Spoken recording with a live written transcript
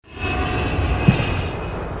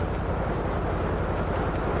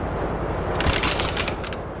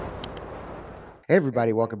Hey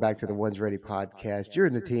everybody, welcome back to the One's Ready podcast. You're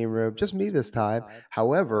in the team room, just me this time.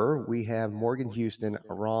 However, we have Morgan Huston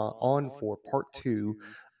on for part two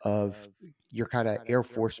of your kind of Air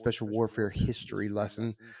Force Special Warfare history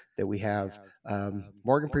lesson that we have.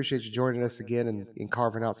 Morgan, appreciate you joining us again and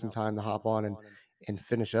carving out some time to hop on and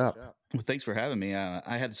finish up. Well, thanks for having me.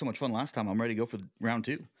 I had so much fun last time. I'm ready to go for round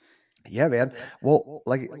two. Yeah, man. Well,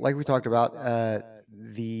 like we talked about,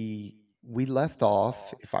 we left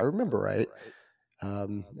off, if I remember right.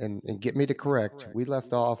 And get me to correct. We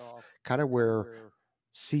left off kind of where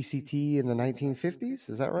CCT in the 1950s.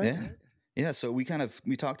 Is that right? Yeah. So we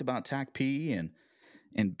talked about TAC-P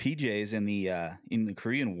and PJs in the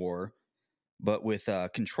Korean War, but with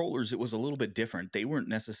controllers, it was a little bit different. They weren't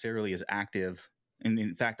necessarily as active, and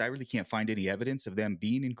in fact, I really can't find any evidence of them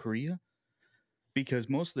being in Korea because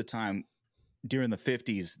most of the time during the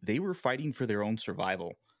 50s, they were fighting for their own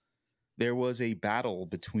survival. There was a battle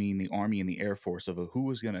between the Army and the Air Force of who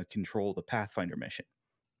was going to control the Pathfinder mission.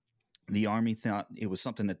 The Army thought it was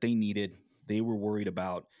something that they needed. They were worried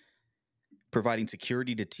about providing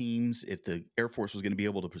security to teams, if the Air Force was going to be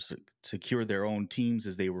able to secure their own teams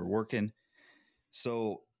as they were working.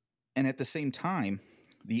 So, and at the same time,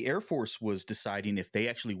 the Air Force was deciding if they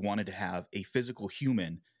actually wanted to have a physical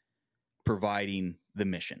human providing the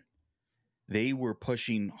mission. They were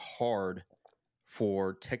pushing hard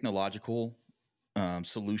for technological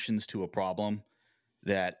solutions to a problem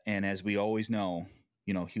and as we always know,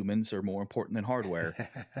 humans are more important than hardware.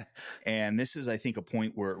 And this is, I think, a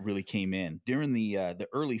point where it really came in. During the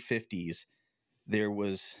early 50s, there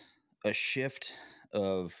was a shift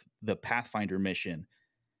of the Pathfinder mission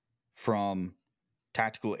from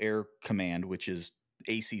Tactical Air Command, which is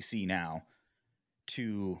ACC now,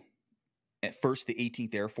 to at first the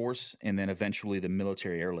 18th Air Force and then eventually the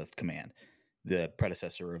Military Airlift Command, the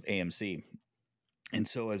predecessor of AMC. And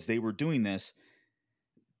so as they were doing this,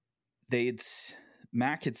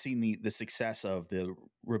 Mac had seen the success of the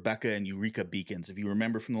Rebecca and Eureka beacons. If you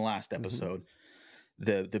remember from the last episode,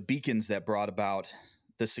 the beacons that brought about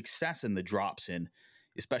the success in the drops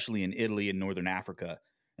especially in Italy and Northern Africa.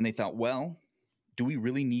 And they thought, well, do we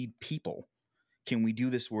really need people? Can we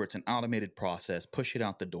do this where it's an automated process, push it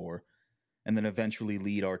out the door, and then eventually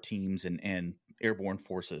lead our teams and airborne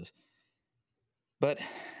forces? But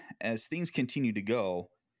as things continue to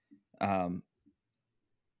go,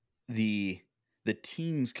 the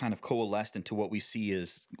teams kind of coalesced into what we see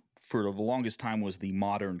as, for the longest time, was the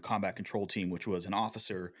modern combat control team, which was an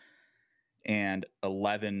officer and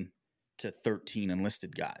 11 to 13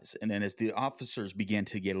 enlisted guys. And then as the officers began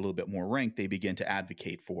to get a little bit more rank, they began to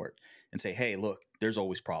advocate for it and say, hey, look, there's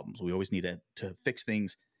always problems. We always need to fix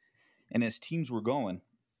things. And as teams were going,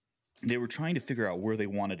 they were trying to figure out where they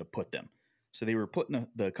wanted to put them. So they were putting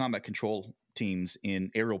the combat control teams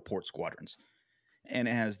in aerial port squadrons. And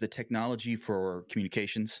as the technology for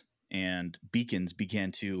communications and beacons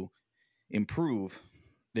began to improve,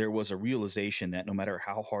 there was a realization that no matter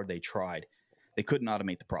how hard they tried, they couldn't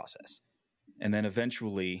automate the process. And then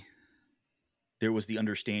eventually there was the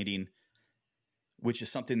understanding, which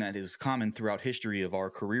is something that is common throughout history of our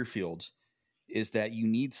career fields, is that you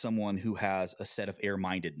need someone who has a set of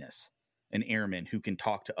air-mindedness, an airman who can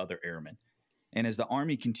talk to other airmen. And as the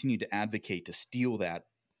Army continued to advocate to steal that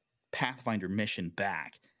Pathfinder mission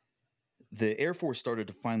back, the Air Force started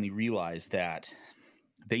to finally realize that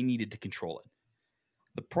they needed to control it.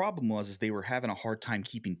 The problem was they were having a hard time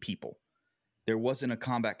keeping people. There wasn't a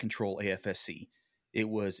combat control AFSC. It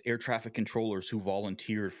was air traffic controllers who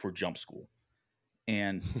volunteered for jump school.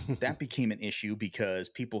 And that became an issue because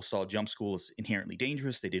people saw jump school as inherently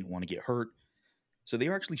dangerous. They didn't want to get hurt. So they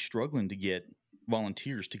were actually struggling to get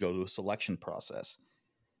volunteers to go to a selection process.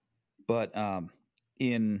 But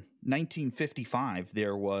in 1955,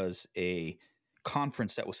 there was a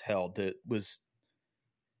conference that was held that was,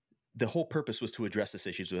 the whole purpose was to address this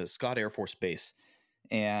issue. It was Scott Air Force Base,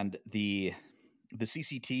 and the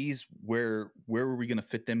CCTs, where were we going to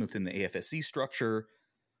fit them within the AFSC structure?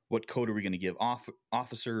 What code are we going to give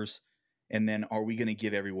officers? And then are we going to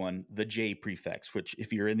give everyone the J prefix, which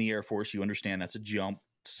if you're in the Air Force, you understand that's a jump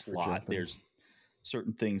slot. There's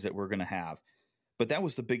certain things that we're going to have. But that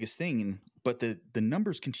was the biggest thing. But the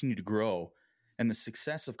numbers continue to grow, and the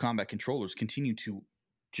success of combat controllers continue to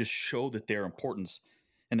just show that their importance.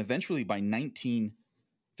 And eventually by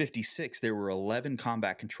 1956, there were 11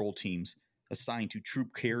 combat control teams assigned to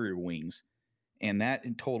troop carrier wings, and that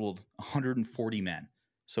totaled 140 men.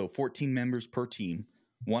 So 14 members per team,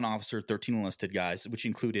 one officer, 13 enlisted guys, which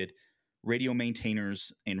included radio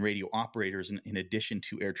maintainers and radio operators in addition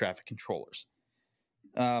to air traffic controllers.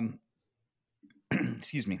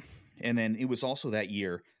 Excuse me. And then it was also that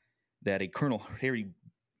year that a Colonel Harry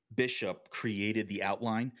Bishop created the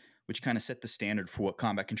outline, which kind of set the standard for what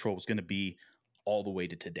combat control was going to be all the way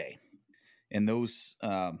to today. And those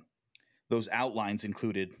outlines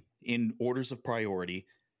included, in orders of priority,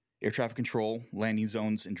 air traffic control, landing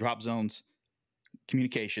zones and drop zones,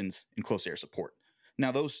 communications, and close air support.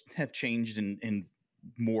 Now, those have changed and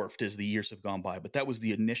morphed as the years have gone by, but that was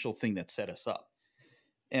the initial thing that set us up.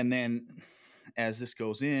 And then as this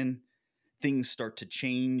goes in, things start to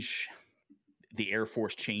change. The Air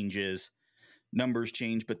Force changes, numbers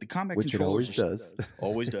change, but the combat Which controllers it always does.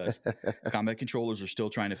 always does. Combat controllers are still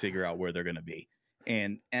trying to figure out where they're going to be.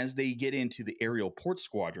 And as they get into the aerial port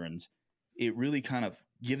squadrons, it really kind of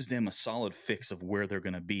gives them a solid fix of where they're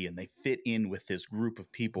going to be, and they fit in with this group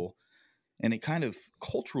of people. And it kind of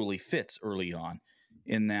culturally fits early on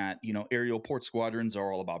in that, you know, aerial port squadrons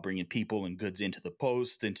are all about bringing people and goods into the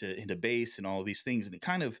post, into base and all of these things. And it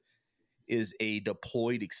kind of is a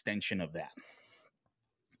deployed extension of that.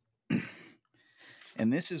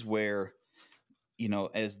 And this is where, you know,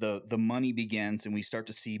 as the money begins and we start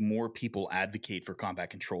to see more people advocate for combat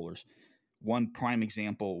controllers. One prime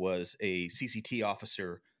example was a CCT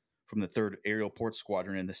officer from the 3rd Aerial Port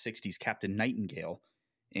Squadron in the 60s, Captain Nightingale.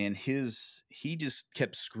 And he just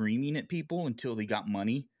kept screaming at people until they got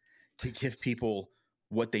money to give people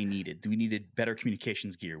what they needed. We needed better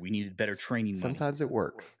communications gear. We needed better training money. Sometimes it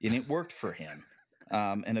works. And it worked for him.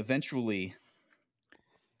 And eventually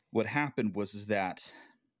what happened was that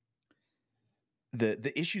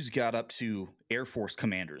the issues got up to Air Force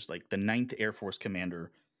commanders, like the 9th Air Force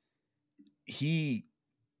commander. He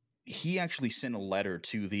actually sent a letter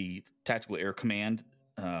to the Tactical Air Command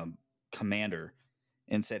commander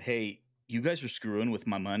and said, hey, you guys are screwing with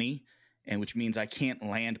my money, and which means I can't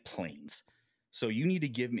land planes. So you need to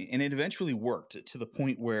give me, and it eventually worked to the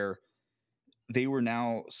point where they were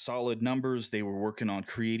now solid numbers. They were working on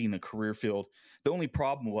creating the career field. The only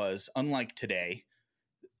problem was, unlike today,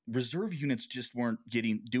 reserve units just weren't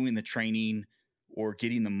doing the training or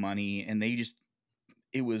getting the money. And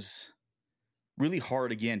it was really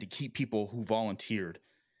hard again to keep people who volunteered.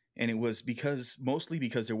 And it was mostly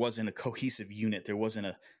because there wasn't a cohesive unit. There wasn't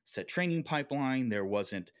a set training pipeline. There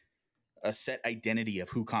wasn't a set identity of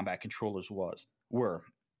who combat controllers were.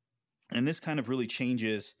 And this kind of really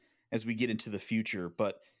changes as we get into the future.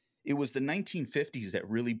 But it was the 1950s that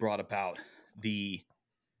really brought about the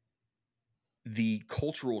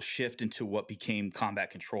cultural shift into what became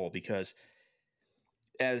combat control, because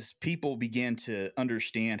as people began to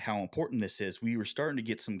understand how important this is, we were starting to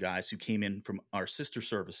get some guys who came in from our sister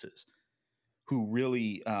services who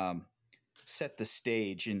really set the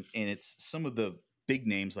stage. And it's some of the big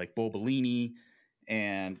names like Bo Bellini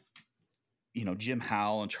and, you know, Jim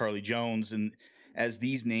Howell and Charlie Jones. And as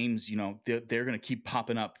these names, you know, they're going to keep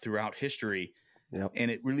popping up throughout history. Yep.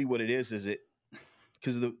 And it really, what it is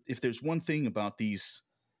because if there's one thing about these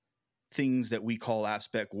things that we call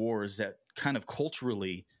aspect wars, that kind of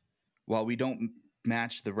culturally, while we don't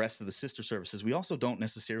match the rest of the sister services, we also don't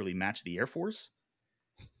necessarily match the Air Force.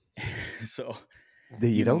 So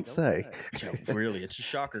you don't say. Yeah, really, it's a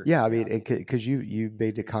shocker. Yeah, I mean, because you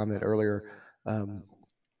made the comment earlier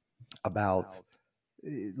about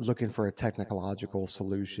looking for a technological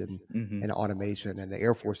solution and automation, and the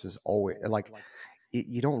Air Force is always like,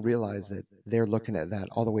 you don't realize that they're looking at that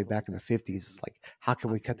all the way back in the 50s. It's like, how can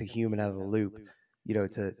we cut the human out of the loop, you know,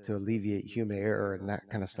 to alleviate human error and that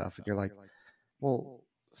kind of stuff. And you're like, well,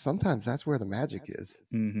 sometimes that's where the magic is,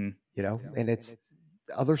 you know, and it's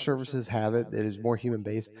other services have it. It is more human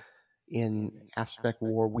based. In aspect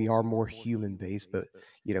war, we are more human based, but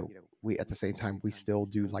you know, we at the same time, we still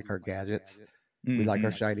do like our gadgets. We like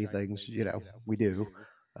our shiny things, you know, we do.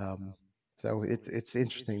 So it's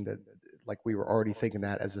interesting that like we were already thinking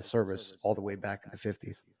that as a service all the way back in the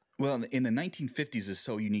 50s. Well, in the 1950s is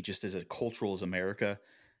so unique just as a cultural as America.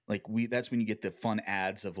 Like that's when you get the fun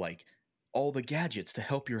ads of like all the gadgets to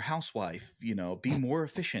help your housewife, you know, be more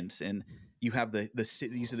efficient. And you have the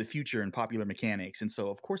cities of the future and popular mechanics. And so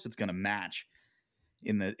of course it's going to match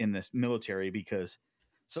in the military, because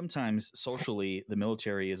sometimes socially the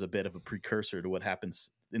military is a bit of a precursor to what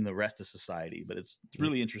happens in the rest of society, but it's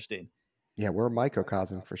really interesting. Yeah, we're a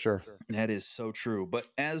microcosm for sure. That is so true. But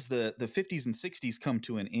as the 50s and 60s come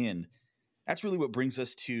to an end, that's really what brings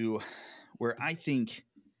us to where I think,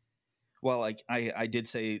 well, like I did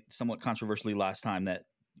say somewhat controversially last time that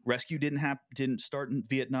rescue didn't start in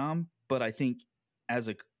Vietnam, but I think as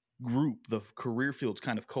a group, the career fields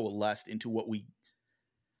kind of coalesced into what we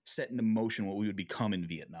set into motion, what we would become in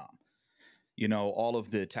Vietnam. You know, all of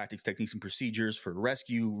the tactics, techniques, and procedures for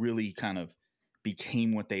rescue really kind of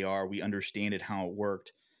became what they are. We understand it, how it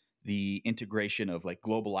worked. the integration of like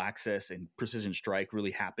global access and precision strike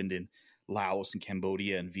really happened in Laos and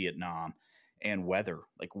Cambodia and Vietnam. And weather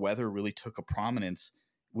really took a prominence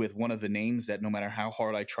with one of the names that no matter how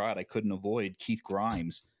hard I tried, I couldn't avoid, Keith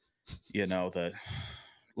Grimes. The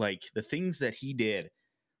things that he did,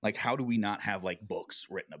 like how do we not have like books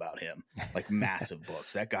written about him, like massive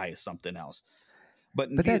books? That guy is something else. But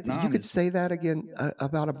in But that you Vietnam could is say that again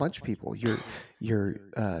about a bunch of people. Your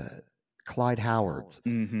Clyde Howards,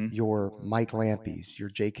 mm-hmm. your Mike Lampeys, your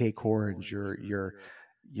J.K. Corrins, your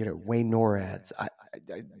Wayne Norads,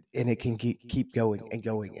 and it can keep going and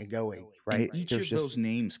going and going. And Right? each There's of just those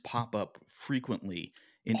names pop up frequently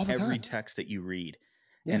in all the every time. text that you read.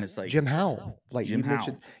 Yeah, And it's like Jim Howell, like Jim you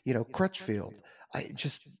mentioned, Howell. Crutchfield. I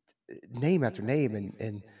just name after name,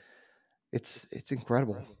 and it's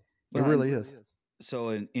incredible. It Well, and really is.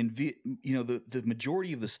 so the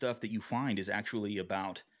majority of the stuff that you find is actually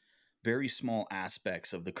about very small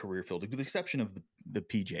aspects of the career field, with the exception of the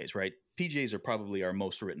PJs, right? PJs are probably our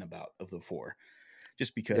most written about of the four,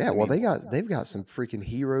 just because, Yeah, I well, mean, they've got some freaking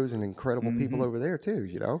heroes and incredible people mm-hmm. over there too.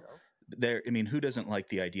 Who doesn't like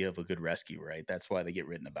the idea of a good rescue, right? That's why they get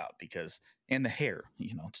written about, because, and the hair,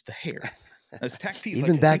 it's the hair. As TACPs like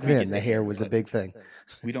Even to back think we then, get the the hair hair, was a but big thing.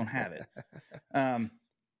 we don't have it.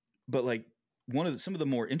 But like some of the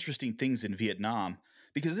more interesting things in Vietnam,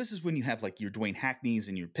 because this is when you have like your Dwayne Hackneys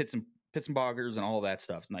and your Pitzenboggers and all that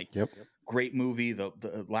stuff. And like, Yep. great movie,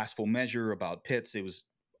 the Last Full Measure about Pitts. It was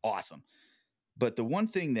awesome. But the one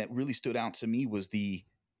thing that really stood out to me was the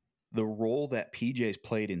role that PJ's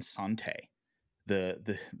played in Sun Tay,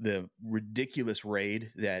 the ridiculous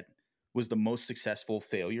raid that was the most successful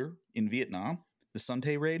failure in Vietnam, the Sun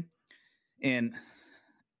Tay raid. And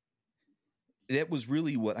that was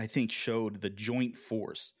really what I think showed the joint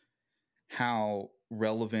force, how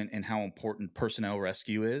relevant and how important personnel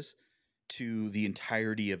rescue is to the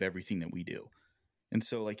entirety of everything that we do. And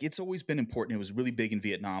so, like, it's always been important. It was really big in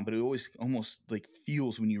Vietnam, but it always almost like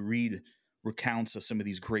feels, when you read recounts of some of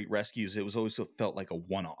these great rescues, it was always felt like a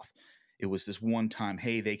one-off. It was this one time,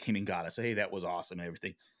 hey, they came and got us. Hey, that was awesome and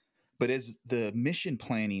everything. But as the mission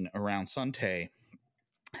planning around Sun Tay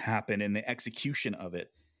happened and the execution of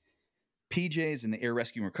it, PJs and the Air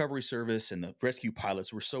Rescue and Recovery Service and the rescue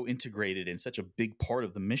pilots were so integrated and such a big part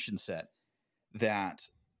of the mission set that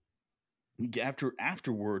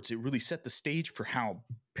afterwards, it really set the stage for how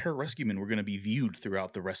pararescuemen were going to be viewed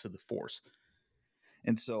throughout the rest of the force.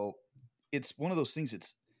 And so it's one of those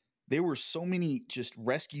things. There were so many just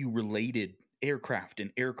rescue related aircraft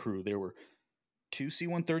and aircrew. There were 2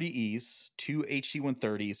 C-130Es, 2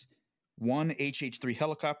 HC-130s, 1 HH-3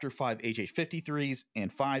 helicopter, 5 HH-53s,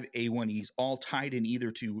 and 5 A-1Es, all tied in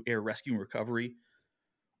either to air rescue and recovery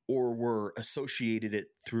or were associated it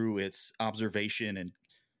through its observation and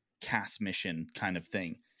CAS mission kind of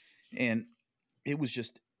thing. And it was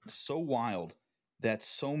just so wild that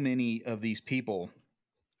so many of these people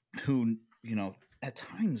who, at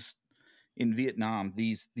times in Vietnam,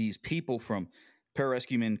 these people from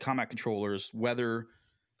pararescuemen, combat controllers, weather,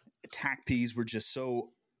 TACPs were just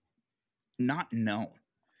so not known.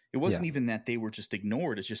 It wasn't even that they were just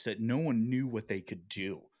ignored. It's just that no one knew what they could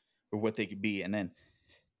do or what they could be. And then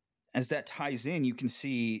as that ties in, you can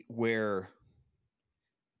see where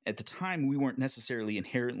at the time we weren't necessarily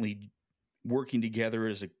inherently working together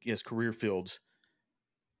as career fields,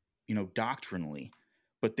 doctrinally,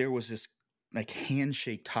 but there was this like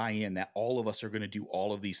handshake tie-in that all of us are going to do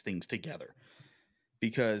all of these things together.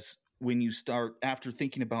 Because when you start, after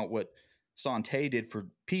thinking about what Son Tay did for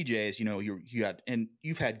PJs, and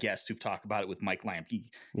you've had guests who've talked about it with Mike Lamke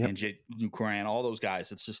and Jay Coran, all those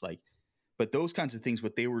guys. It's just like, but those kinds of things,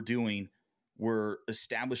 what they were doing were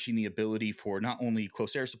establishing the ability for not only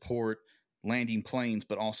close air support, landing planes,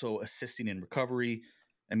 but also assisting in recovery.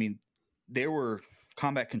 I mean, there were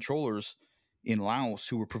combat controllers in Laos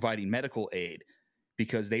who were providing medical aid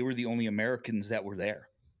because they were the only Americans that were there,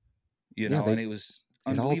 and it was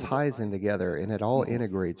it all unbelievable. ties in together and it all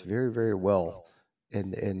integrates very, very well.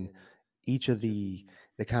 And each of the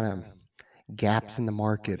kind of gaps in the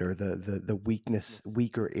market or the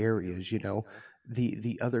weaker areas,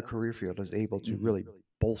 the other career field is able to really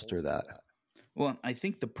bolster that. Well, I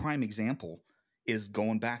think the prime example is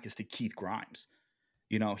to Keith Grimes.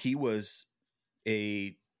 He was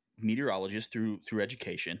a meteorologist through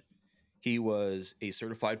education. He was a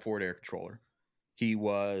certified forward air controller. He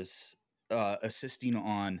was assisting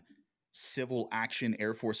on civil action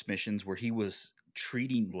Air Force missions where he was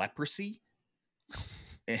treating leprosy.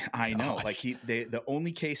 I know, like the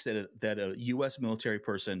only case that a U.S. military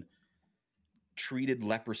person treated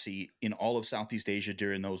leprosy in all of Southeast Asia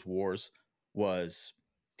during those wars was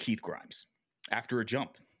Keith Grimes after a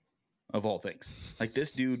jump. of all things. Like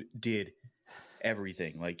this dude did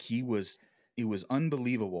everything. Like it was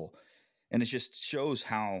unbelievable. And it just shows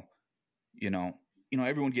how, you know,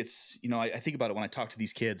 everyone gets, I think about it when I talk to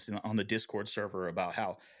these kids on the Discord server about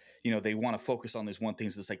how, they want to focus on this one thing.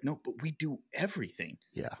 So it's like, no, but we do everything.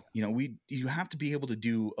 Yeah. You have to be able to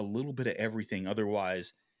do a little bit of everything.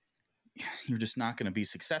 Otherwise, you're just not going to be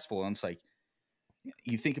successful. And it's like,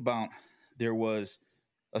 you think about, there was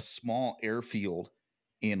a small airfield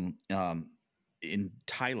in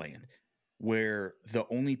Thailand where the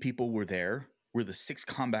only people were there were the 6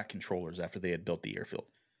 combat controllers after they had built the airfield.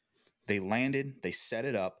 They landed, they set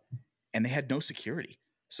it up, and they had no security.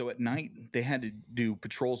 So at night, they had to do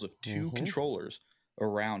patrols of 2 controllers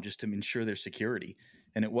around just to ensure their security.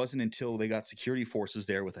 And it wasn't until they got security forces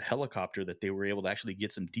there with a helicopter that they were able to actually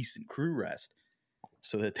get some decent crew rest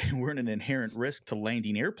so that they weren't an inherent risk to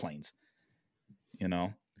landing airplanes.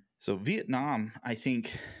 So Vietnam, I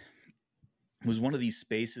think, was one of these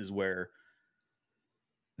spaces where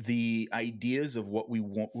the ideas of what we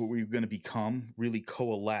were going to become really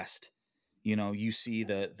coalesced. You see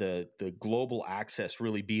the global access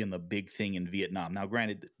really being the big thing in Vietnam. Now,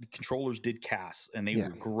 granted, the controllers did CAS and they were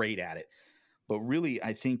great at it, but really,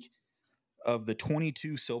 I think of the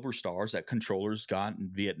 22 silver stars that controllers got in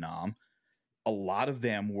Vietnam, a lot of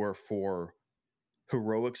them were for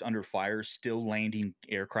heroics under fire, still landing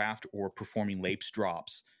aircraft or performing LAPS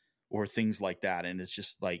drops or things like that. And it's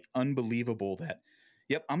just like unbelievable that,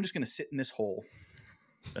 yep, I'm just going to sit in this hole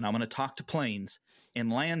and I'm going to talk to planes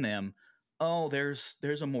and land them. Oh, there's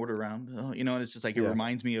a mortar round, and it's just like, it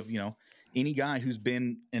reminds me of, any guy who's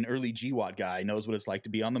been an early GWAT guy knows what it's like to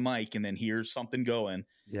be on the mic and then hear something going.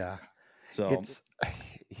 Yeah. So it's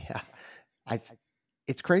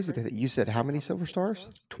it's crazy that you said how many silver stars?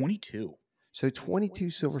 22. So 22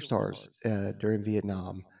 silver stars during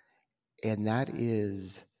Vietnam. And that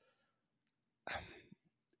is,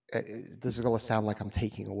 this is going to sound like I'm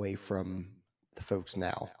taking away from the folks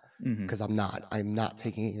now, because I'm not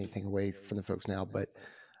taking anything away from the folks now, but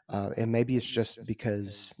and maybe it's just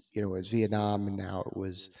because it was Vietnam and now it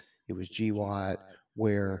was GWAT,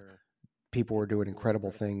 where people were doing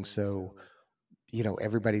incredible things. So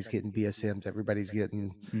everybody's getting BSMs, everybody's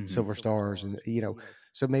getting silver stars, and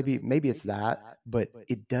so maybe it's that, but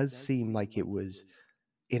it does seem like it was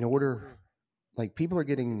in order. Like, people are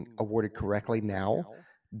getting awarded correctly now.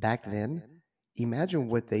 Back then, imagine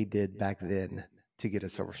what they did back then to get a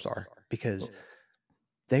silver star, because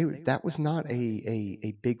that was not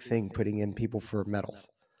a big thing, putting in people for medals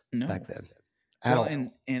back then at all.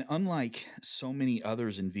 And unlike so many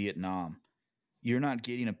others in Vietnam, you're not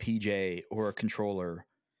getting a PJ or a controller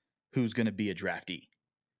who's going to be a draftee,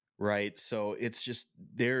 right? So it's just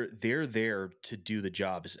they're there to do the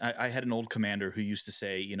job. I had an old commander who used to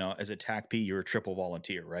say, as a TAC-P, you're a triple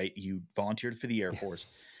volunteer, right? You volunteered for the Air Force,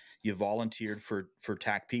 you volunteered for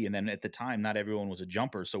TAC-P, and then at the time, not everyone was a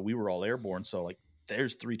jumper, so we were all airborne. So like,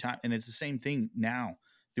 there's 3 times, and it's the same thing now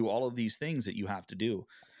through all of these things that you have to do.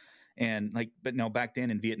 And like, but no, back then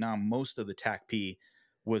in Vietnam, most of the TAC-P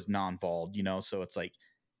was non-volled, so it's like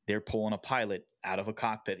they're pulling a pilot out of a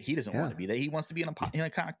cockpit. He doesn't want to be there. He wants to be in a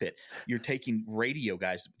cockpit. You're taking radio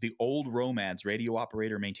guys, the old ROMADs, radio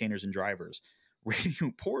operator, maintainers, and drivers,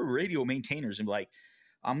 poor radio maintainers, and be like,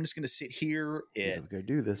 I'm just going to sit here and go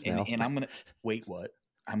do this now. And I'm going to wait. What?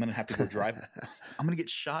 I'm going to have to go drive. I'm going to get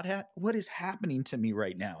shot at. What is happening to me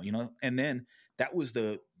right now? And then that was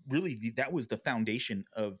the foundation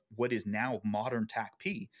of what is now modern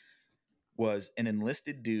TAC-P, was an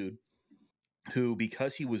enlisted dude who,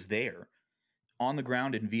 because he was there on the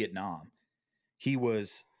ground in Vietnam, he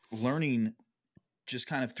was learning just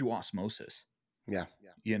kind of through osmosis. Yeah.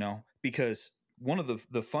 Because one of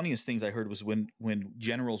the funniest things I heard was when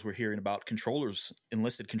generals were hearing about controllers,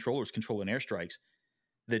 enlisted controllers controlling airstrikes,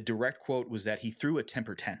 the direct quote was that he threw a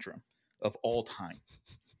temper tantrum of all time.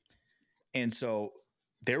 And so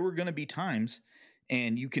there were going to be times,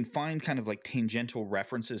 and you can find kind of like tangential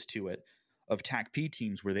references to it, of TAC-P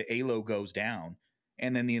teams where the ALO goes down,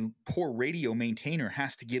 and then the poor radio maintainer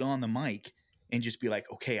has to get on the mic and just be like,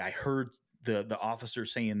 okay, I heard the officer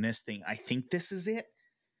saying this thing. I think this is it.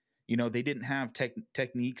 They didn't have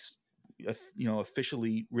techniques,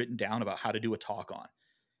 officially written down about how to do a talk on.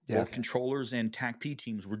 Yeah. Both controllers and TAC-P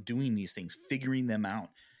teams were doing these things, figuring them out,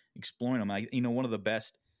 exploring them. One of the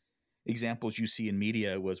best examples you see in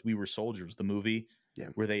media was We Were Soldiers, the movie. Yeah.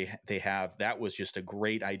 Where they have, that was just a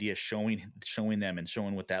great idea, showing them and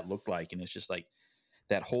showing what that looked like. And it's just like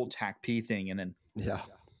that whole TAC-P thing. And then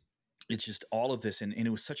it's just all of this. And it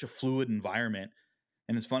was such a fluid environment.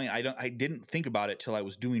 And it's funny, I didn't think about it till I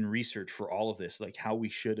was doing research for all of this, like how we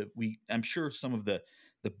should have, I'm sure some of the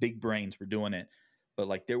the big brains were doing it. But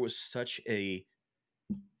like there was such a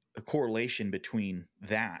correlation between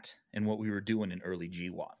that and what we were doing in early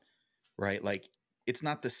GWAT, right? Like it's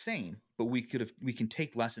not the same, but we can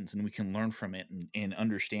take lessons and we can learn from it and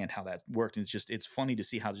understand how that worked. And it's funny to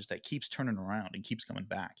see how just that keeps turning around and keeps coming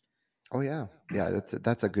back. Oh yeah, yeah.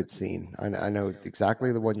 That's a good scene. I know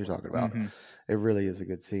exactly the one you're talking about. Mm-hmm. It really is a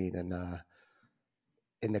good scene,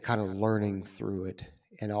 and the kind of learning through it,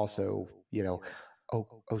 and also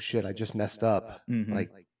oh shit, I just messed up. Mm-hmm. Like,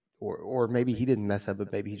 or maybe he didn't mess up,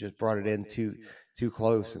 but maybe he just brought it in too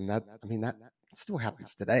close, and that still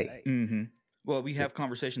happens today. Mm-hmm. Well, we It, have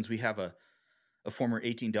conversations. We have a former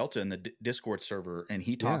 18 Delta in the Discord server, and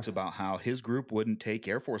he yeah, talks about how his group wouldn't take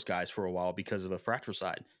Air Force guys for a while because of a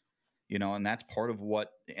fratricide, and that's part of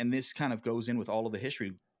what, and this kind of goes in with all of the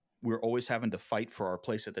history. We're always having to fight for our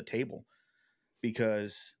place at the table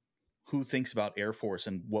because who thinks about Air Force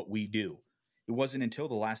and what we do? It wasn't until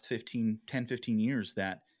the last 10, 15 years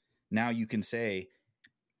that now you can say,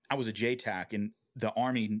 I was a JTAC and the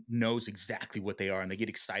Army knows exactly what they are and they get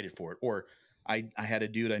excited for it. Or I had a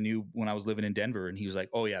dude I knew when I was living in Denver and he was like,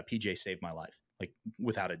 oh yeah, PJ saved my life. Like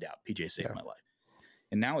without a doubt, PJ saved yeah, my life.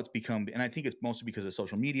 And now it's become, and I think it's mostly because of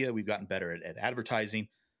social media. We've gotten better at advertising.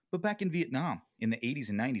 But back in Vietnam in the 80s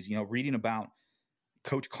and 90s, reading about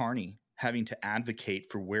Coach Carney having to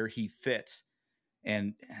advocate for where he fits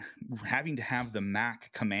and having to have the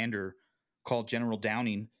MAC commander call General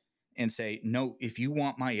Downing and say, no, if you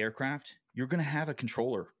want my aircraft, you're going to have a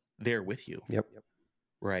controller there with you. yep.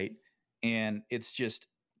 Right. And it's just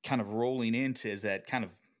kind of rolling into is that kind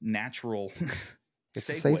of natural It's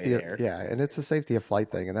a segue safety, there. yeah, and it's a safety of flight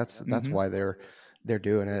thing, and that's Mm-hmm. why they're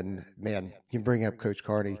doing it. And man, you bring up Coach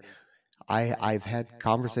Carney. I've had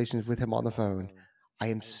conversations with him on the phone. I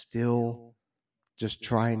am still just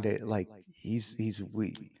trying to like he's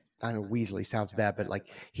we. I know Weasley sounds bad, but like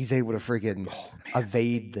he's able to friggin'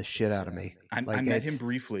 evade the shit out of me. I Like met him it's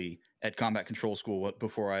briefly at combat control school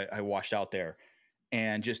before I washed out there.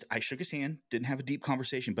 And just, I shook his hand, didn't have a deep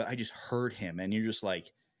conversation, but I just heard him. And you're just like,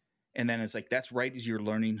 and then it's like, that's right as you're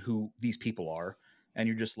learning who these people are. And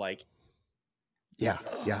you're just like, yeah,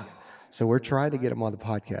 yeah. So we're trying to get him on the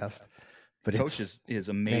podcast, but Coach it's is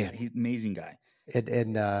amazing. man, He's an amazing guy.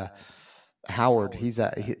 and Howard,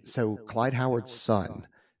 so Clyde Howard's son,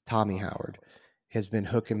 Tommy Howard, has been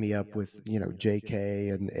hooking me up with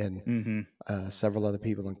JK and Mm-hmm. several other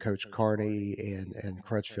people, and Coach Carney and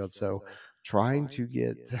Crutchfield. So trying to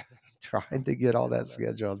get trying to get all that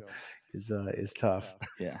scheduled is tough.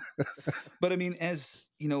 Yeah. But I mean, as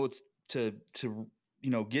it's to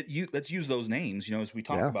get you, let's use those names, as we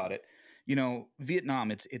talk Yeah, about it. Vietnam,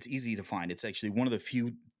 it's easy to find. It's actually one of the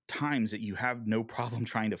few times that you have no problem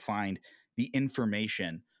trying to find the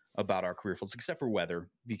information about our career fields, except for weather,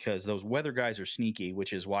 because those weather guys are sneaky,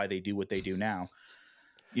 which is why they do what they do now.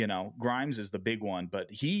 Grimes is the big one, but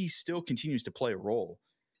he still continues to play a role.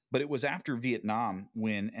 But it was after Vietnam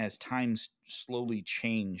when, as times slowly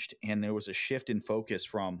changed and there was a shift in focus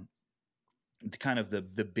from kind of the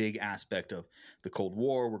big aspect of the Cold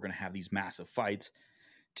War, we're going to have these massive fights,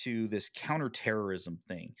 to this counterterrorism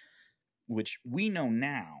thing, which we know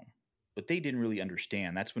now, but they didn't really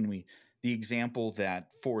understand. That's when the example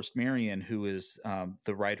that Forrest Marion, who is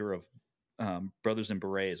the writer of Brothers in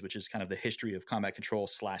Berets, which is kind of the history of combat control /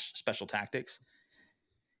 special tactics,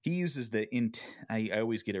 he uses I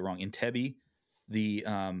always get it wrong, Entebbe,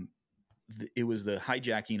 it was the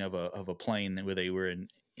hijacking of a plane where they were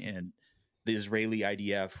in the Israeli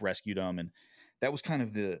IDF rescued them, and that was kind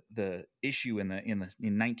of the issue in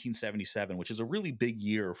 1977, which is a really big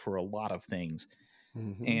year for a lot of things.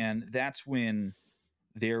 mm-hmm. And that's when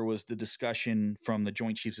there was the discussion from the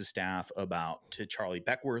Joint Chiefs of Staff to Charlie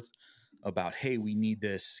Beckworth about, hey, we need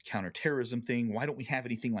this counterterrorism thing. Why don't we have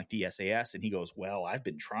anything like the SAS? And he goes, well, I've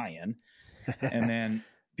been trying. And then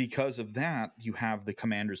because of that, you have the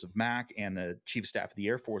commanders of MAC and the Chief of Staff of the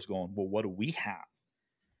Air Force going, well, what do we have?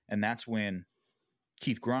 And that's when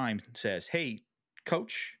Keith Grimes says, hey,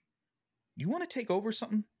 Coach, you want to take over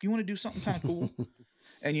something? You want to do something kind of cool?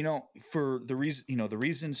 And, for the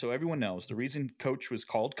reason, so everyone knows, the reason Coach was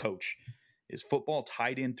called Coach is football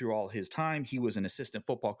tied in through all his time. He was an assistant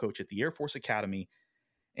football coach at the Air Force Academy,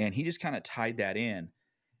 and he just kind of tied that in.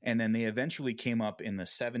 And then they eventually came up in the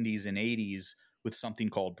 70s and 80s with something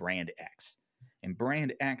called Brand X. And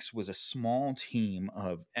Brand X was a small team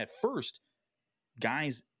of, at first,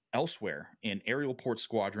 guys elsewhere in aerial port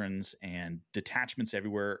squadrons and detachments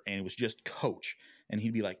everywhere. And it was just Coach. And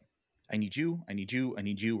he'd be like, I need you, I need you, I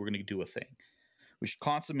need you. We're going to do a thing, which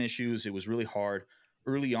caused some issues. It was really hard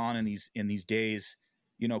early on in these days.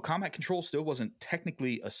 combat control still wasn't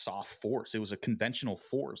technically a soft force. It was a conventional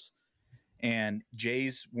force. And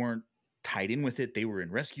Jays weren't tied in with it. They were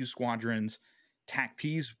in rescue squadrons.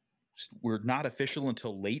 TACPs were not official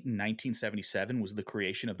until late in 1977 was the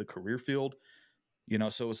creation of the career field.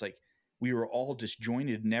 So it was like we were all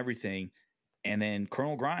disjointed and everything. And then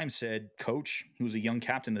Colonel Grimes said, Coach, who was a young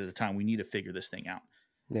captain at the time, we need to figure this thing out.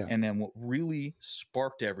 Yeah. And then what really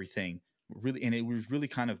sparked everything, and it was really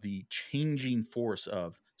kind of the changing force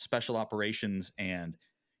of special operations and,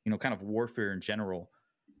 kind of warfare in general,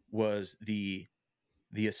 was the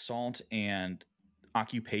assault and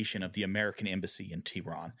occupation of the American embassy in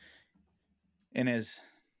Tehran. And as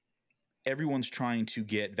everyone's trying to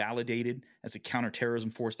get validated as a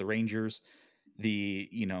counterterrorism force, the Rangers,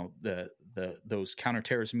 those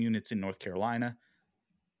counterterrorism units in North Carolina,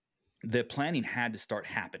 the planning had to start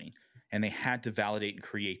happening, and they had to validate and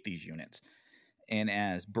create these units. And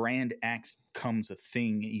as Brand X becomes a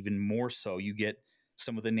thing, even more so, you get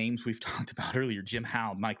some of the names we've talked about earlier: Jim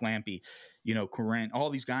Howe, Mike Lampy, Corinne, all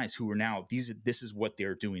these guys who are now this is what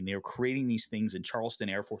they're doing. They're creating these things in Charleston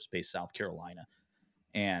Air Force Base, South Carolina,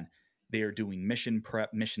 and they are doing mission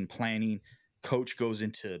prep, mission planning. Coach goes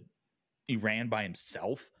into Iran by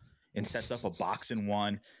himself and sets up a boxing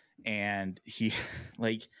one, and he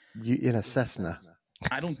in a Cessna.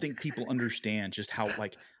 I don't think people understand just how,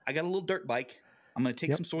 I got a little dirt bike. I'm going to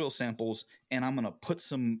take some soil samples, and I'm going to put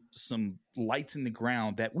some lights in the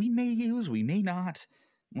ground that we may use, we may not.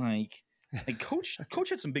 Like Coach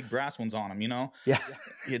had some big brass ones on him, Yeah.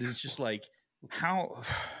 It is just like how,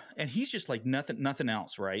 and he's just like nothing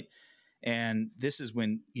else, right? And this is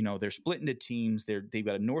when they're split into teams. They've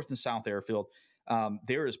got a north and south airfield.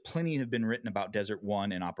 There is plenty have been written about Desert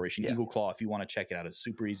One and Operation Eagle Claw. If you want to check it out, it's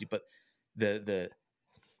super easy. But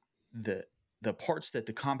the parts that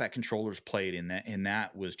the combat controllers played in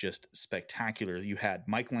that was just spectacular. You had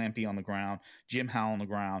Mike Lampy on the ground, Jim Howe on the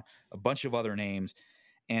ground, a bunch of other names,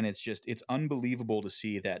 and it's unbelievable to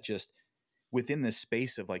see that just within the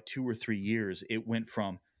space of like 2 or 3 years, it went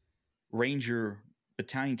from Ranger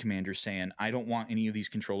battalion commanders saying, I don't want any of these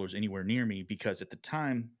controllers anywhere near me, because at the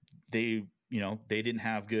time they didn't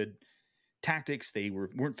have good tactics. They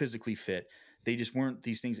weren't physically fit. They just weren't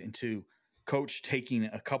these things. Into Coach taking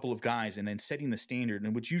a couple of guys and then setting the standard.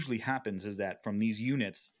 And what usually happens is that from these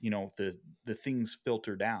units, the things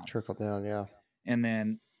filter down. Trickle down, yeah. And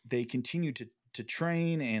then they continue to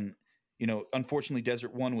train, and unfortunately,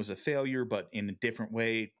 Desert One was a failure, but in a different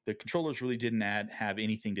way. The controllers really didn't have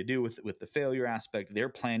anything to do with the failure aspect. Their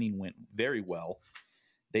planning went very well.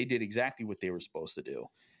 They did exactly what they were supposed to do.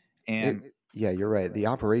 And you're right. The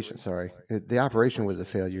operation was a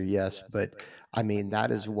failure, yes, but I mean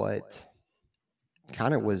that is what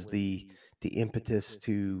kind of was the impetus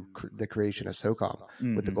to the creation of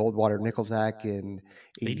SOCOM with the Goldwater Nichols Act in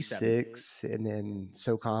 86, and then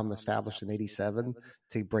SOCOM established in 87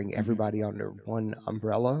 to bring everybody under one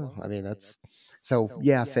umbrella. I mean, that's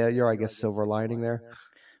failure, I guess, silver lining there.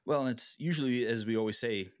 Well, it's usually, as we always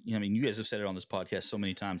say, you guys have said it on this podcast so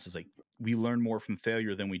many times, it's like we learn more from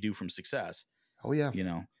failure than we do from success. Oh yeah.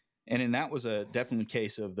 And that was a definitely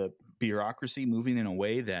case of the bureaucracy moving in a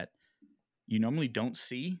way that you normally don't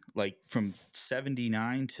see. Like from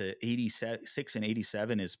 79 to 86 and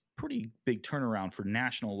 87 is pretty big turnaround for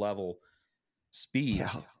national level speed.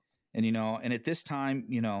 Yeah. And, and at this time,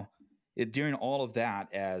 during all of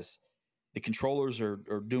that, as the controllers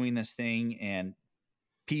are doing this thing and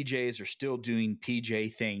PJs are still doing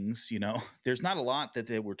PJ things, there's not a lot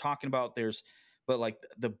that we're talking about. But like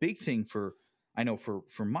the big thing for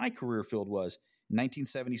my career field was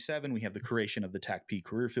 1977, we have the creation of the TACP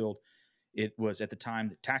career field. It was at the time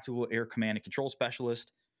the Tactical Air Command and Control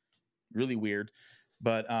Specialist. Really weird.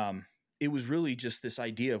 But it was really just this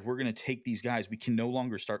idea of we're going to take these guys. We can no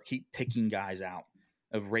longer keep picking guys out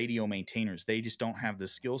of radio maintainers. They just don't have the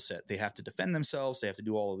skill set. They have to defend themselves. They have to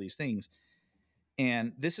do all of these things.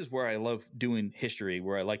 And this is where I love doing history,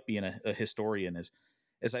 where I like being a historian, is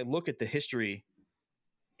as I look at the history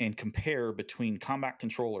and compare between combat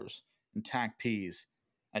controllers and TACPs,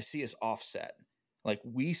 I see us offset. Like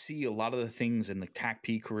we see a lot of the things in the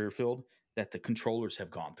TACP career field that the controllers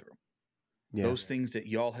have gone through. Yeah. Those things that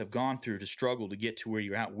y'all have gone through to struggle to get to where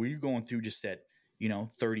you're at, we're going through just at,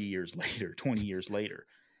 30 years later, 20 years later.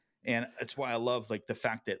 And that's why I love like the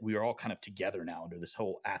fact that we are all kind of together now under this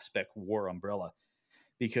whole aspect war umbrella,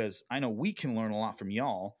 because I know we can learn a lot from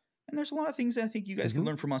y'all. And there's a lot of things that I think you guys can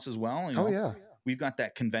learn from us as well. Oh yeah. We've got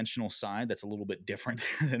that conventional side that's a little bit different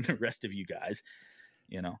than the rest of you guys.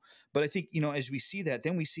 But I think, as we see that,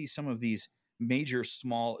 then we see some of these major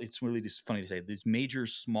small, it's really just funny to say, these major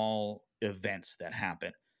small events that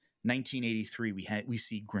happen. 1983, we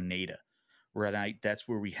see Grenada, right? That's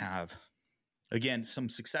where we have, again, some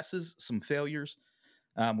successes, some failures.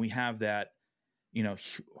 We have that,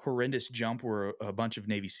 horrendous jump where a bunch of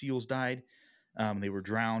Navy SEALs died. They were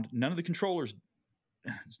drowned. None of the controllers,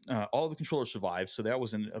 all of the controllers survived, so that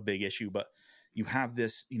wasn't a big issue. But you have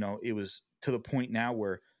this, it was to the point now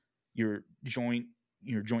where your joint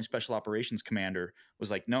special operations commander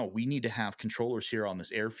was like, no, we need to have controllers here on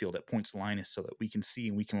this airfield at Points Linus so that we can see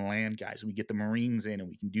and we can land guys and we get the Marines in and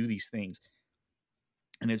we can do these things.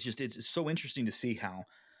 And it's so interesting to see how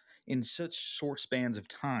in such short spans of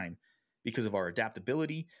time, because of our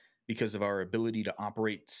adaptability, because of our ability to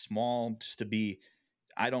operate small, just to be,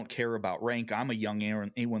 I don't care about rank, I'm a young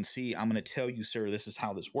A1C, I'm going to tell you, sir, this is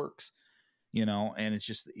how this works, and it's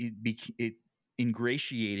just, it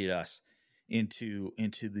ingratiated us into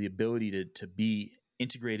the ability to be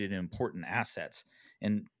integrated in important assets.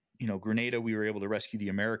 And Grenada, we were able to rescue the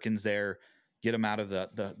Americans there, get them out of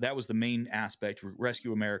the that was the main aspect,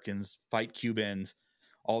 rescue Americans, fight Cubans,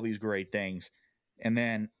 all these great things. And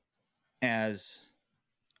then as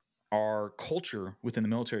our culture within the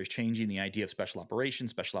military is changing, the idea of special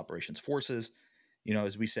operations forces,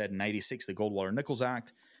 as we said in 96, the Goldwater-Nichols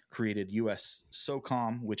Act created U.S.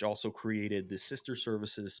 SOCOM, which also created the sister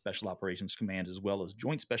services Special Operations Commands as well as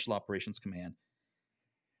Joint Special Operations Command.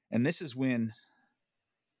 And this is when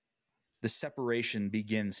the separation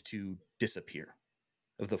begins to disappear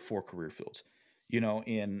of the four career fields.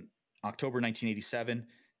 In October 1987,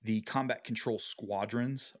 the combat control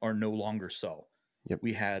squadrons are no longer so. Yep.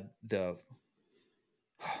 We had I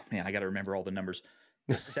got to remember all the numbers.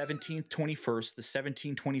 The 17th 21st, the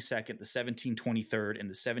 1722nd, the 1723rd, and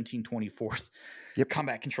the 1724th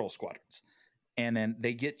combat control squadrons. And then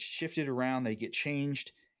they get shifted around, they get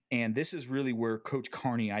changed. And this is really where Coach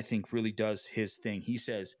Carney, I think, really does his thing. He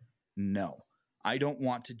says, no, I don't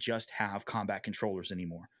want to just have combat controllers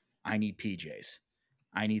anymore. I need PJs.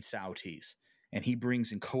 I need SAUTs. And he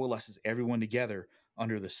brings and coalesces everyone together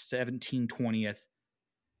under the 1720th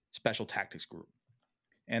Special Tactics Group.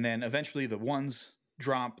 And then eventually the ones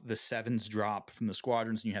drop, the sevens drop from the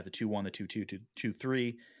squadrons, and you have the 2-1, the 2-2,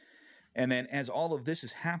 2-3. And then as all of this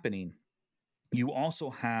is happening, you also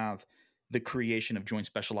have the creation of Joint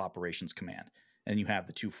Special Operations Command, and you have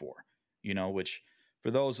the 2-4, which for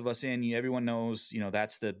those of us everyone knows,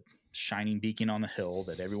 that's the shining beacon on the hill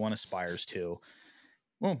that everyone aspires to.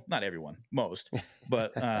 Well, not everyone, most,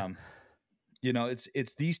 but,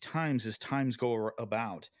 it's these times as times go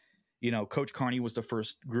about. Coach Carney was the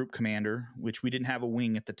first group commander, which we didn't have a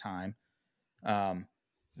wing at the time. We're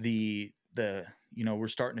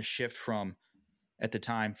starting to shift from, at the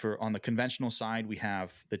time, on the conventional side, we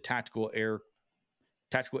have the tactical air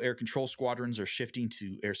control squadrons are shifting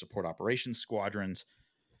to air support operations squadrons.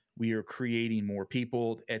 We are creating more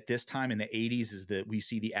people. At this time in the 80s is that we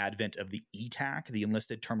see the advent of the ETAC, the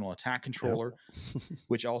Enlisted Terminal Attack Controller,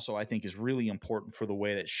 which also I think is really important for the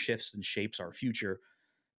way that shifts and shapes our future,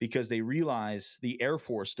 because they realize, the Air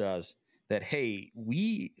Force does, that, hey,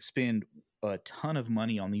 we spend a ton of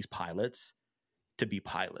money on these pilots to be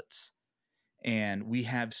pilots. And we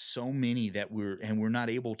have so many that we're not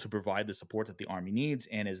able to provide the support that the Army needs.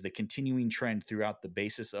 And as the continuing trend throughout the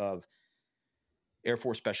basis of Air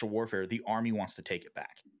Force Special Warfare, the Army wants to take it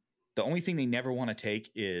back. The only thing they never want to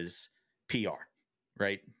take is PR,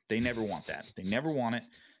 right? They never want that. They never want it.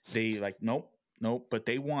 They nope. But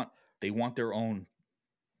they want their own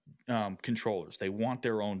controllers. They want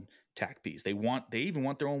their own TACPs. They even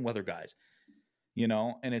want their own weather guys.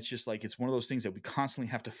 And it's just it's one of those things that we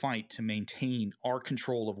constantly have to fight to maintain our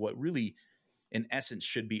control of what really, in essence,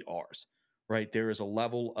 should be ours, right? There is a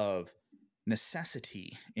level of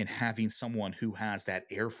necessity in having someone who has that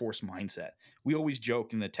Air Force mindset. We always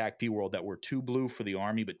joke in the TACP world that we're too blue for the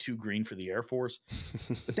Army, but too green for the Air Force.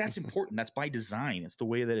 But that's important. That's by design. It's the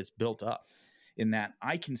way that it's built up, in that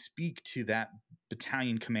I can speak to that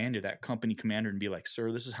battalion commander, that company commander, and be like,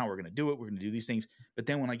 sir, this is how we're going to do it. We're going to do these things. But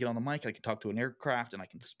then when I get on the mic, I can talk to an aircraft and I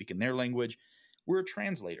can speak in their language. We're a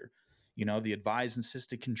translator, the advise and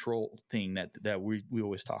assisted control thing that we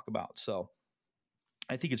always talk about. So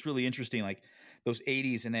I think it's really interesting, those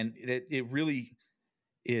 80s. And then it really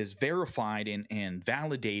is verified and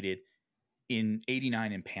validated in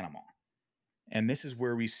 89 in Panama. And this is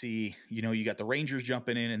where we see, you got the Rangers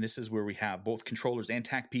jumping in, and this is where we have both controllers and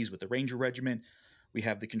TACPs with the Ranger Regiment. We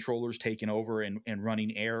have the controllers taking over and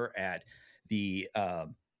running air at the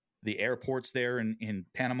airports there in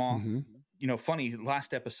Panama. Mm-hmm. Funny,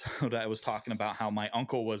 last episode I was talking about how my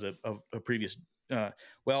uncle was a previous I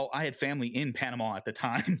had family in Panama at the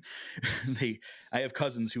time. I have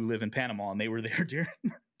cousins who live in Panama, and they were there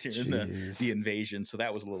during the invasion. So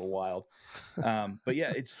that was a little wild. But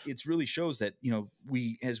yeah, it's really shows that,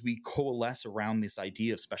 as we coalesce around this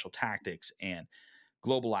idea of special tactics and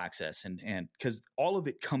global access, and because all of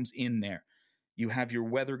it comes in there. You have your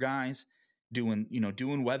weather guys doing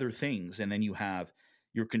weather things, and then you have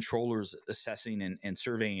your controllers assessing and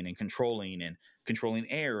surveying and controlling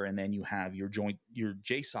air, and then you have your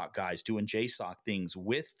JSOC guys doing JSOC things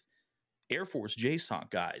with Air Force JSOC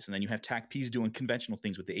guys, and then you have TACPs doing conventional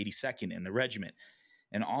things with the 82nd and the regiment,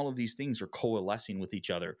 and all of these things are coalescing with each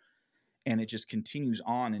other. And it just continues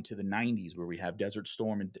on into the 90s, where we have Desert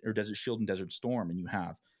Storm or Desert Shield and Desert Storm, and you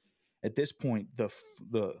have at this point the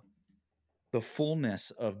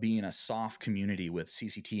fullness of being a soft community with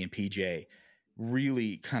CCT and PJ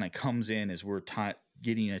really kind of comes in as we're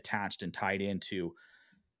getting attached and tied into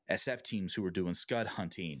SF teams who are doing scud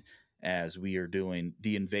hunting, as we are doing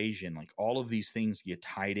the invasion. Like, all of these things get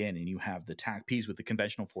tied in, and you have the TACPs with the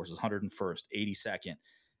conventional forces, 101st, 82nd,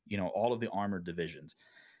 all of the armored divisions.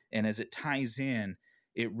 And as it ties in,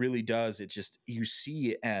 it really does. It just, you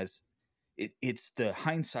see it as it's the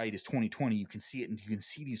hindsight is 2020. You can see it, and you can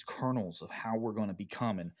see these kernels of how we're going to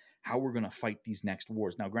become and how we're going to fight these next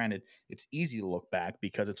wars. Now, granted, it's easy to look back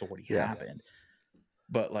because it's already happened,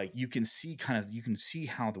 but like, you can see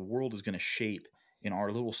how the world is going to shape in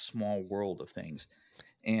our little small world of things.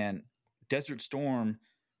 And Desert Storm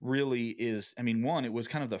really is, one, it was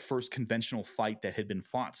kind of the first conventional fight that had been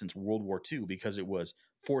fought since World War II, because it was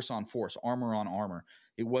force on force, armor on armor.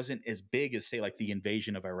 It wasn't as big as, say, like the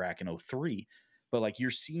invasion of Iraq in 2003, but like,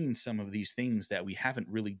 you're seeing some of these things that we haven't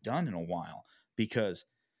really done in a while, because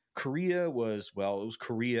Korea was, it was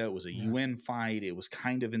Korea. It was a UN fight. It was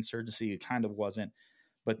kind of insurgency. It kind of wasn't.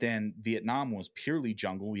 But then Vietnam was purely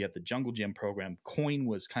jungle. We have the Jungle Gym program. COIN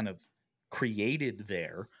was kind of created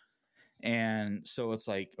there. And so it's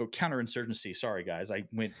like, counterinsurgency. Sorry, guys, I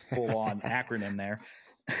went full on acronym there.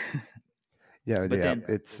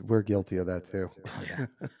 We're guilty of that too.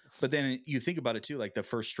 But then you think about it too, like the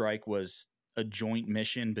first strike was a joint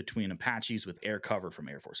mission between Apaches with air cover from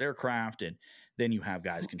Air Force aircraft, and then you have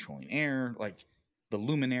guys controlling air, like the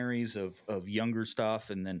luminaries of younger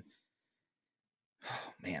stuff, and then,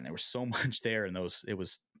 oh man, there was so much there in those.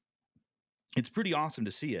 It's pretty awesome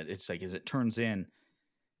to see it. It's like, as it turns in.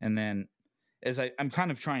 And then as I'm kind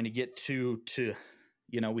of trying to get to,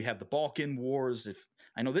 we have the Balkan Wars. If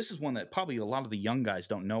I know, this is one that probably a lot of the young guys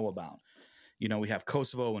don't know about. We have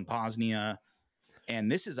Kosovo and Bosnia.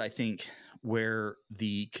 And this is, I think, where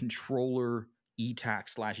the controller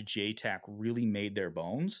ETAC/JTAC really made their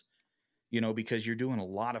bones, because you're doing a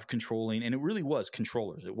lot of controlling, and it really was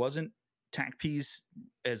controllers. It wasn't TACPs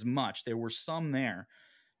as much. There were some there,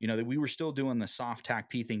 that we were still doing the soft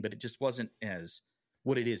TACP thing, but it just wasn't as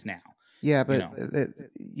what it is now. Yeah, but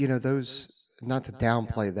those, not to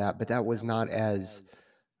downplay that, but that was not as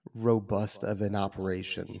robust of an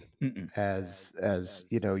operation as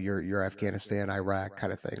your Afghanistan, Iraq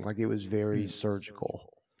kind of thing. Like, it was very surgical.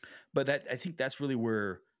 But I think that's really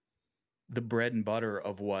where the bread and butter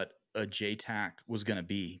of what a JTAC was going to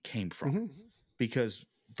be came from, because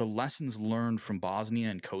the lessons learned from Bosnia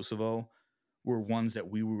and Kosovo were ones that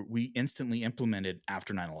we instantly implemented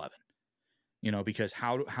after 9/11. Because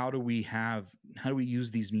how do we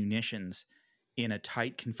use these munitions in a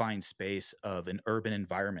tight, confined space of an urban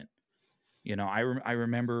environment? I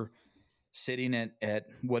remember sitting at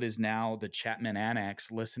what is now the Chapman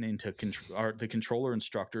Annex, listening to the controller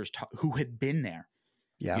instructors who had been there.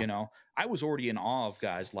 Yeah. I was already in awe of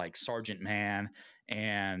guys like Sergeant Mann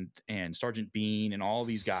and Sergeant Bean and all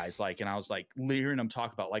these guys, and I was like hearing them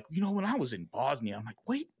talk about, like, when I was in Bosnia, I'm like,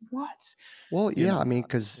 wait, what? Well,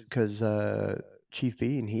 because Chief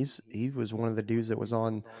Bean, he was one of the dudes that was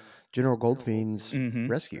on General Goldfein's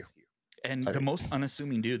rescue, and the most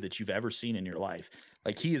unassuming dude that you've ever seen in your life.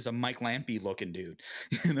 Like, he is a Mike Lampy looking dude,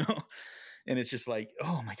 and it's just like,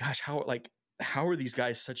 oh my gosh, how are these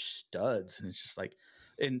guys such studs? And it's just like,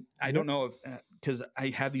 and I don't know if, because I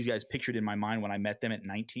have these guys pictured in my mind when I met them at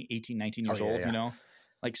 18, 19 years old,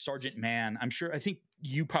 like Sergeant Mann. I think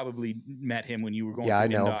you probably met him when you were going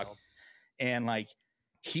through Indoc. And like,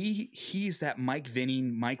 he's that Mike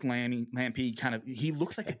Vinning, Mike Lampy kind of, he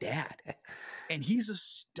looks like a dad, and he's a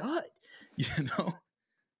stud,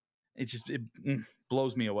 It just, it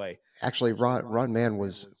blows me away. Actually, Ron Mann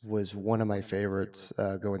was one of my favorites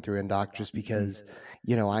going through Indoc, just because,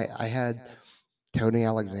 I had Tony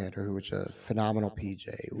Alexander, who was a phenomenal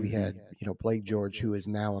PJ. We had, Blake George, who is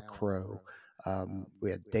now a Crow.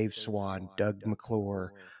 We had Dave Swan, Doug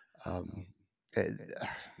McClure.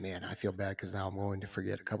 Man, I feel bad because now I'm going to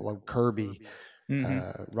forget a couple of Kirby.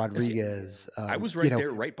 Rodriguez. I was You right know,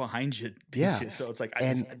 there, right behind you, yeah, BJ. So it's like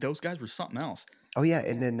and those guys were something else. oh yeah,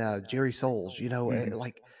 and then Jerry Soules. Mhm.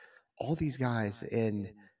 Like all these guys,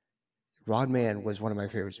 and Rodman was one of my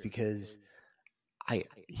favorites because I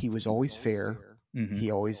he was always fair. Mhm.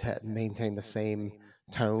 He always had maintained the same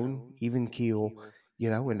tone, even keel,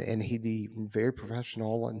 and he'd be very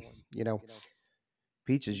professional. And you know,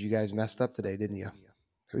 Peaches, you guys messed up today, didn't you?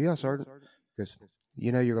 Oh yeah, Sergeant. Because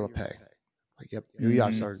you're gonna pay. Like, yep, here you are,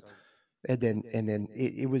 Mhm. Sergeant. And then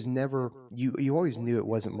it was never you always knew it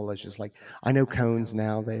wasn't malicious. Like I know cones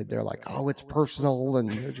now, they're like, oh, it's personal, and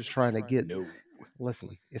they're just trying to get. No.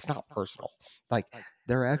 Listen, it's not personal. Like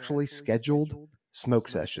they're actually scheduled smoke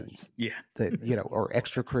sessions Yeah. that or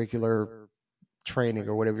extracurricular training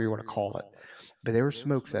or whatever you want to call it. But there are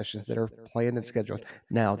smoke sessions that are planned and scheduled.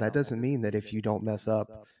 Now that doesn't mean that if you don't mess up,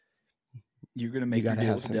 You're gonna you make got your to deal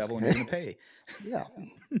have with the some. devil, and you're gonna pay. Yeah,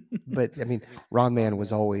 but I mean, Ron Man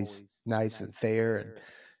was always nice and fair and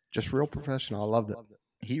just real professional. I loved it.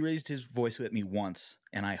 He raised his voice at me once,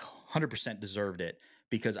 and I 100% deserved it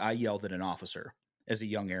because I yelled at an officer as a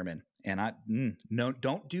young airman. And no,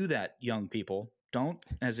 don't do that, young people. Don't,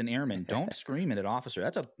 as an airman, don't scream at an officer.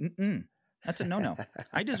 That's a no.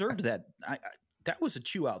 I deserved that. That was a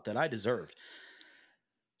chew out that I deserved.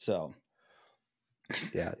 So,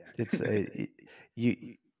 Yeah, it's you.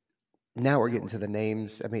 Now we're getting to the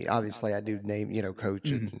names. I mean, obviously, I do name Coach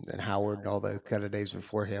mhm. and Howard and all the kind of names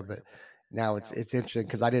before him, but now it's interesting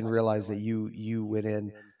because I didn't realize that you went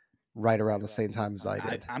in right around the same time as I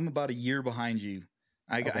did. I'm about a year behind you.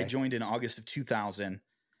 I Okay. joined in August of 2000,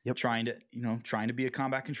 Yep. trying to be a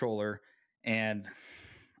combat controller, and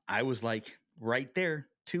I was like right there,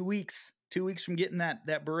 2 weeks from getting that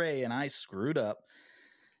beret, and I screwed up.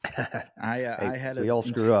 Hey, I had we all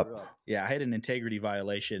screw up. I had an integrity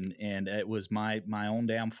violation, and it was my own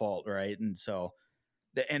damn fault, right? And so,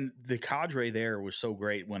 and the cadre there was so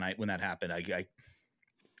great when that happened.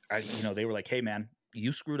 They were like, "Hey, man,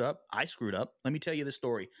 you screwed up. I screwed up. Let me tell you the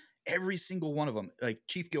story." Every single one of them, like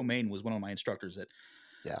Chief Gilmain was one of my instructors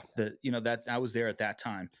Yeah. that I was there at that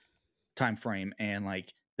time frame, and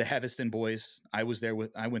like the Huston boys, I was there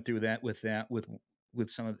with. I went through that with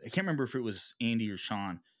some of. I can't remember if it was Andy or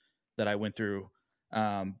Sean that I went through.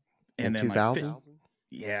 In And then like 2000,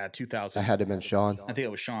 yeah, that 2000. had to have been Sean. I think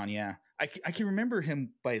it was Sean. Yeah, I can remember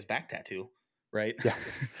him by his back tattoo, right? Yeah.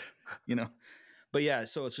 you know, but yeah,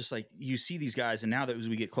 so it's just like you see these guys, and now that as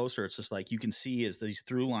we get closer, it's just like you can see as these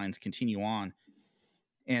through lines continue on,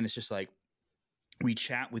 and it's just like we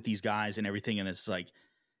chat with these guys and everything, and it's like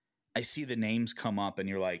I see the names come up, and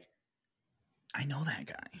you're like, I know that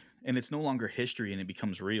guy, and it's no longer history, and it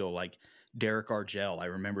becomes real. Like Derek Argel, I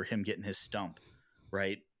remember him getting his stump,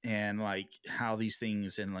 right, and like how these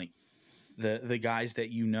things and like the guys that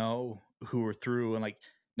who are through, and like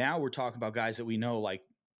now we're talking about guys that we know like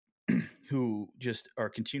who just are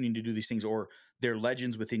continuing to do these things, or they're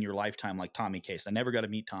legends within your lifetime, like Tommy Case. I never got to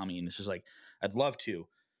meet Tommy, and it's just like I'd love to,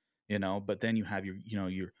 but then you have your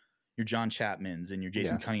John Chapmans and your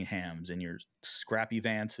Jason Yeah. Cunninghams and your Scrappy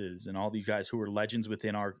Vances and all these guys who are legends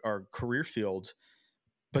within our career fields,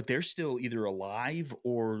 but they're still either alive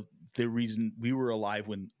or the reason we were alive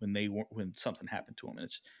when something happened to them. And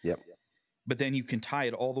it's Yep. but then you can tie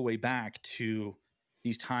it all the way back to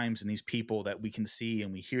these times and these people that we can see,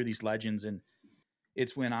 and we hear these legends, and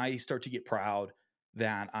it's when I start to get proud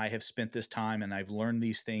that I have spent this time and I've learned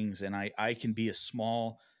these things, and I can be a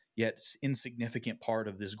small yet insignificant part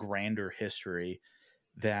of this grander history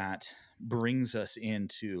that brings us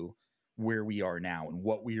into where we are now and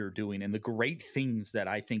what we are doing and the great things that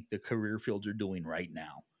I think the career fields are doing right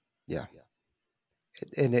now. Yeah.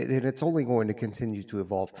 And it's only going to continue to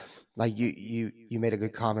evolve. Like you made a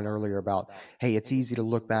good comment earlier about, hey, it's easy to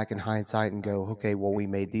look back in hindsight and go, okay, well, we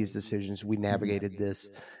made these decisions, we navigated this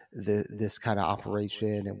kind of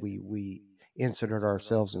operation, and we inserted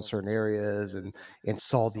ourselves in certain areas and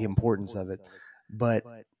saw the importance of it. But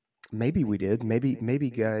maybe we did. Maybe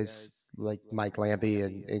guys like Mike Lampy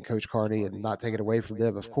and Coach Carney, and not take it away from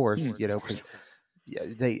them, of course, Of course. because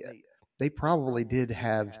yeah, they probably did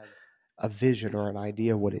have a vision or an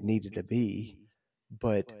idea what it needed to be,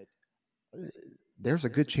 but there's a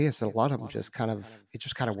good chance that a lot of them just kind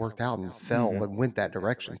of worked out and fell and went that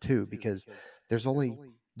direction too, because there's only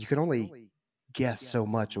you can only guess so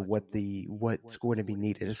much of what's going to be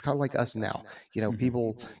needed. It's kind of like us now.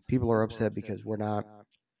 People are upset because we're not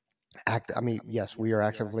I mean, yes, we are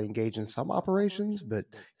actively engaged in some operations, but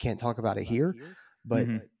can't talk about it here. But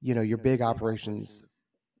your big operations,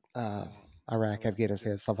 uh, Iraq,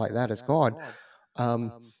 Afghanistan, stuff like that is gone.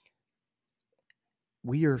 Um,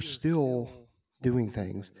 we are still doing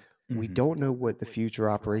things. We Mm-hmm. don't know what the future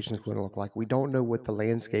operation is going to look like. We don't know what the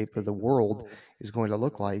landscape of the world is going to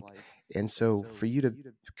look like. And so for you to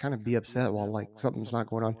kind of be upset while like something's not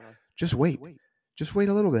going on, just wait. Just wait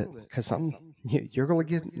a little bit because something you're going to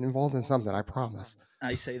get involved in something. I promise.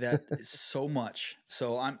 I say that so much.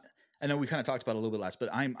 So I know we kind of talked about it a little bit last, but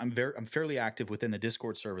I'm fairly active within the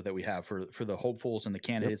Discord server that we have for the hopefuls and the Yep.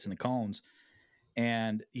 candidates and the cones.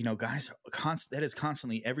 And guys, that is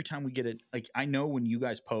constantly every time we get it. Like I know when you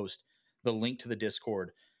guys post the link to the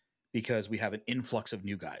Discord because we have an influx of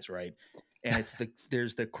new guys, right? And it's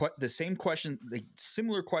there's the same question, like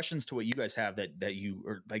similar questions to what you guys have that you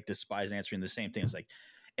are like despise answering the same thing. It's like,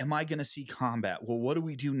 am I going to see combat? Well, what do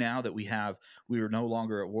we do now that we are no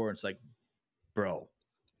longer at war? It's like, bro,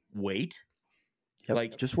 wait. Yep.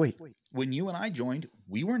 Like Just wait. when you and I joined,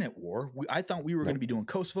 we weren't at war. I thought we were going to Nope. be doing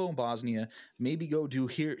Kosovo and Bosnia, maybe go do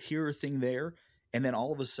here a thing there, and then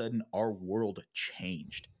all of a sudden our world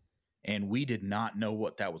changed, and we did not know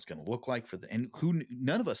what that was going to look like and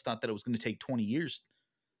none of us thought that it was going to take 20 years,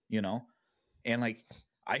 you know. And like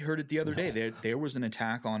I heard it the other No. day, there was an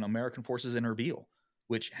attack on American forces in Erbil,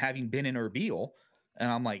 which having been in Erbil,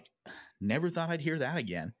 and I'm like, never thought I'd hear that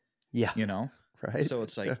again, Yeah. you know. Right. So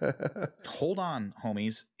it's like, hold on,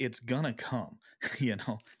 homies, it's gonna come.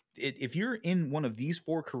 If you're in one of these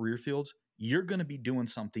 4 career fields, you're gonna be doing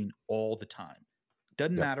something all the time.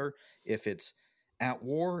 Doesn't Yep. matter if it's at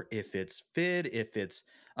war, if it's FID, if it's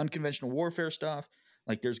unconventional warfare stuff.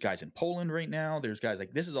 Like there's guys in Poland right now. There's guys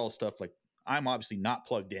like this is all stuff like I'm obviously not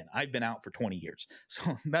plugged in. I've been out for 20 years,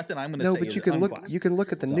 so nothing I'm going to No, say but is you can look. unclassified. You can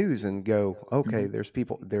look at the So, news and go, okay, Mhm. there's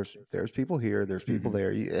people. There's people here. There's people Mhm.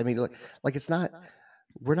 there. I mean, like it's not.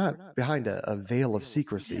 We're not behind a veil of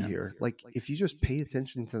secrecy Yeah. here. Like if you just pay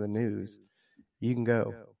attention to the news, you can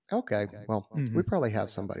go, okay, well, we Mhm. probably have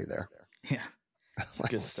somebody there. Yeah, it's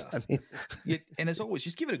good I stuff. mean, And as always,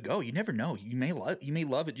 just give it a go. You never know. You may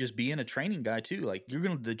love it just being a training guy too. Like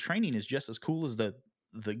the training is just as cool as the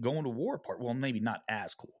going to war part. Well, maybe not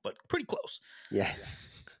as cool, but pretty close. yeah.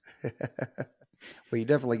 Well, you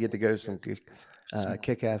definitely get to go to some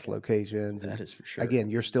kick-ass locations, and That is for sure. again,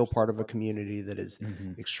 you're still part of a community that is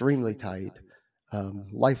Mhm. extremely tight,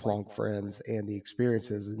 lifelong friends, and the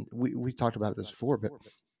experiences. And we talked about this before, but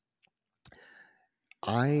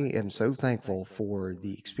I am so thankful for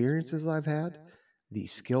the experiences I've had, the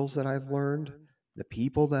skills that I've learned, the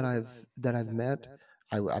people that I've met.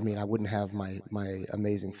 I mean, I wouldn't have my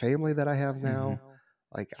amazing family that I have Mhm. now.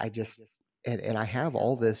 Like I just and I have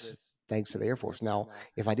all this thanks to the Air Force. Now,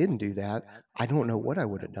 if I didn't do that, I don't know what I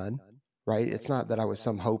would have done. Right? It's not that I was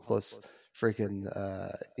some hopeless freaking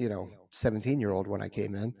 17-year-old when I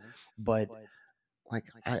came in, but like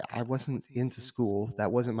I wasn't into school.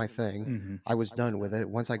 That wasn't my thing. Mhm. I was done with it.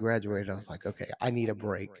 Once I graduated, I was like, okay, I need a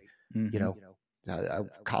break. You Mhm. know,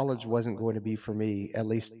 college wasn't going to be for me, at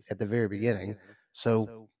least at the very beginning.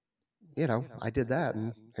 So, I did that,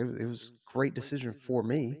 and it was a great decision for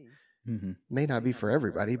me. Mhm. May not be for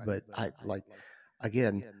everybody, but I like,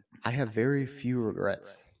 again, I have very few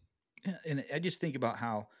regrets. Yeah, and I just think about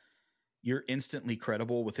how you're instantly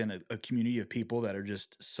credible within a community of people that are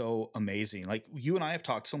just so amazing. Like you and I have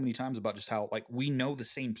talked so many times about just how like we know the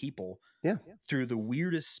same people Yeah. through the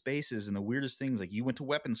weirdest spaces and the weirdest things. Like you went to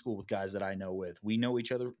weapons school with guys that I know with. We know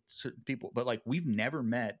each other people, but like we've never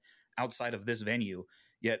met outside of this venue.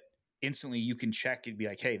 Yet instantly you can check and be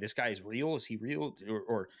like, hey, this guy is real. Is he real?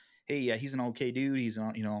 Or hey, yeah, he's an okay dude. He's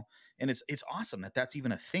not, and it's awesome that that's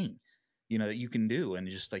even a thing. That you can do, and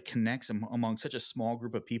it just like connects among such a small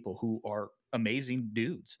group of people who are amazing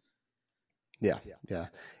dudes. Yeah. Yeah.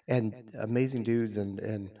 And amazing dudes,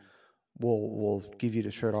 and will give you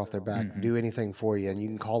the shirt off their back, Mhm. do anything for you, and you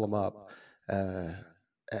can call them up uh,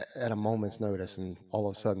 at a moment's notice, and all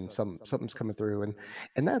of a sudden something's coming through,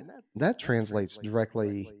 and that translates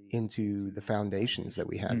directly into the foundations that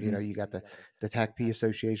we have. Mhm. You got the TACP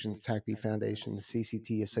Association, the TACP Foundation, the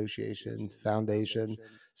CCT Association Foundation.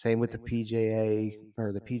 Same with the PJA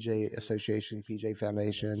or the PJ Association, PJ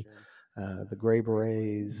Foundation. The Gray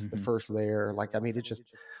Berets, the Mhm. first there. Like, I mean, it's just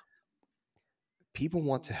people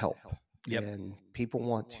want to help Yep. and people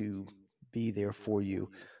want to be there for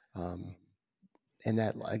you. Um, and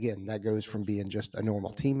that, again, that goes from being just a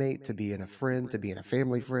normal teammate to being a friend, to being a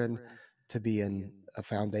family friend, to being a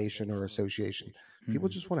foundation or association. People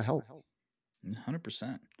Mhm. just want to help.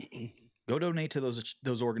 100%. Go donate to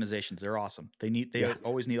those organizations. They're awesome. They Yeah.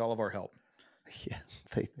 always need all of our help. Yeah,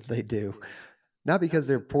 they do. Not because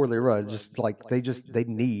they're poorly run, just like they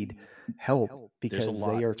need help There's a because they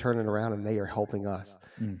lot. are turning around and they are helping us.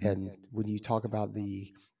 Mhm. And when you talk about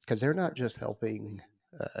because they're not just helping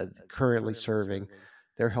currently serving,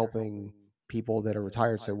 they're helping people that are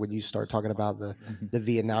retired. So when you start talking about the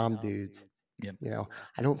Vietnam dudes, Yep.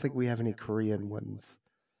 I don't think we have any Korean ones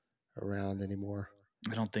around anymore.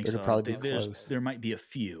 I don't think It'll so. probably be close. There might be a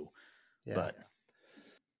few, Yeah. but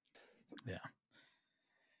yeah.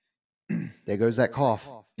 There goes that cough.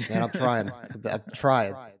 Man, I'm trying. I'm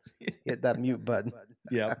trying. Hit that mute button.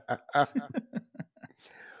 Yep.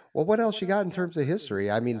 Well, what else you got in terms of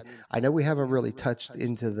history? I mean, I know we haven't really touched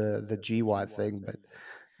into the GWAT thing, but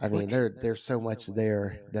I mean, there's so much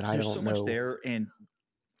there that I There's don't so know. much there, and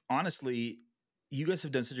honestly, you guys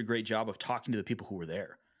have done such a great job of talking to the people who were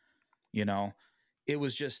there. It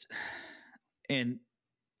was just, and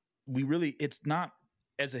it's not,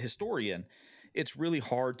 as a historian, it's really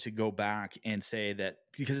hard to go back and say that,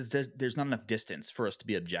 because there's not enough distance for us to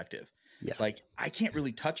be objective. Yeah. Like, I can't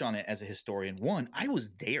really touch on it as a historian. One, I was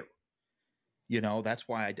there. That's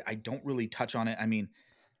why I don't really touch on it. I mean,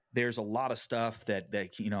 there's a lot of stuff that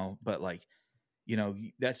but like,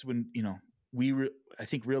 that's when, I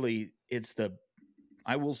think really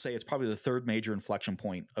I will say it's probably the third major inflection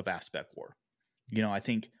point of Aspect War. I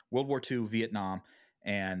think World War II, Vietnam,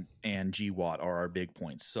 and GWAT are our big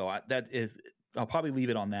points. So I'll probably leave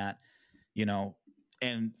it on that,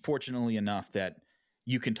 and fortunately enough that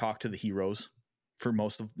you can talk to the heroes for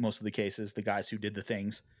most of the cases, the guys who did the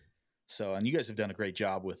things. So, and you guys have done a great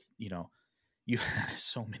job with, you had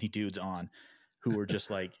so many dudes on who were just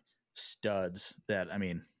like studs that, I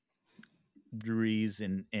mean, Dries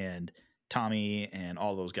and Tommy and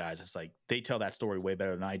all those guys. It's like, they tell that story way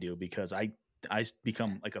better than I do, because I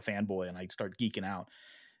become like a fanboy and I start geeking out,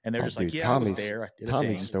 and they're just dude, like, yeah, Tommy's, I was there. I did a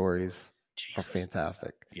Tommy's thing. stories are Jesus.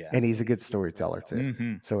 fantastic. Yeah. And he's a good storyteller too.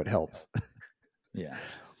 Mm-hmm. So it helps. Yeah.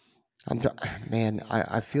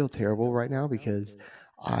 I feel terrible right now because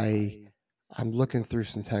I'm looking through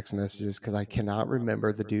some text messages because I cannot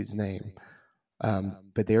remember the dude's name.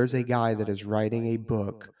 But there's a guy that is writing a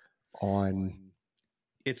book on.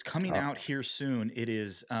 It's coming out here soon. It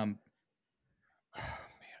is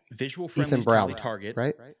visual Ethan friendly Brown, tally target,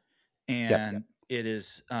 right? and it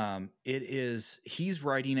is he's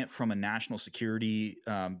writing it from a national security,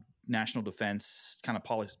 national defense kind of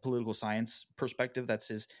political science perspective. That's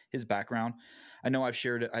his background. I know I've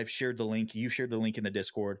shared the link. You shared the link in the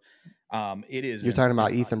Discord. It is. You're talking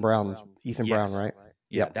about Ethan Brown. Ethan Yes. Brown, right?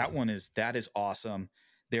 Yeah, that is awesome.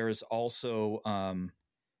 There is also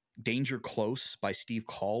Danger Close by Steve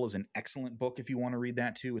Call is an excellent book if you want to read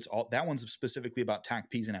that too. That one's specifically about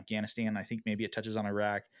TACPs in Afghanistan. I think maybe it touches on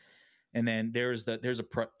Iraq. And then there's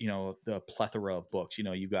the plethora of books.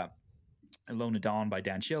 You've got Alone at Dawn by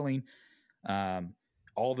Dan Schilling,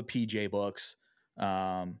 all the PJ books.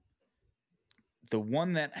 The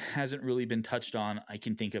one that hasn't really been touched on, I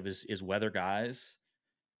can think of, is Weather Guys.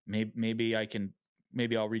 Maybe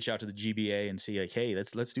I'll reach out to the GBA and see, like, hey,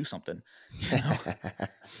 let's do something.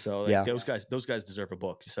 So like, those guys deserve a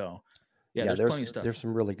book. So there's plenty of stuff. There's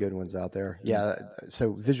some really good ones out there. Yeah.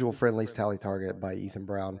 So Visual Friendly Tally Target by Ethan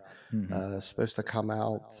Brown, supposed to come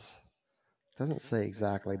out. Doesn't say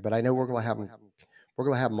exactly, but I know we're gonna have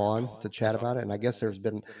him on to chat about it. And I guess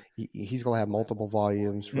he's gonna have multiple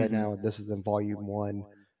volumes. Right now, this is in volume 1.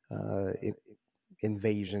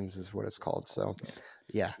 Invasions is what it's called. So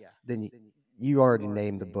yeah. Then you already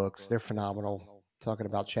named the books. They're phenomenal. Talking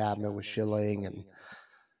about Chapman with Schilling, and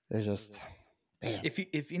they're just, man.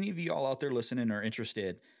 If any of you all out there listening are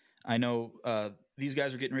interested, I know these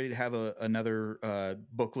guys are getting ready to have another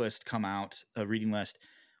book list come out, a reading list.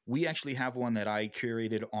 We actually have one that I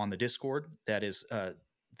curated on the Discord. That is,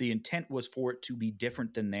 the intent was for it to be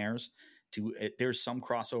different than theirs. There's some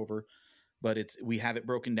crossover, but we have it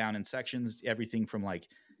broken down in sections. Everything from like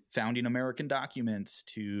founding American documents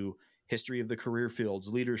to history of the career fields,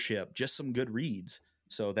 leadership, just some good reads.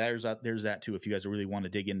 So there's that too, if you guys really want to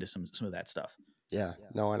dig into some of that stuff. Yeah,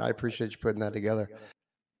 no, and I appreciate you putting that together.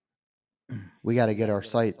 We got to get our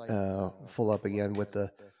site full up again with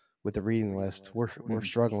the reading list. We're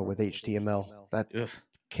struggling with HTML. That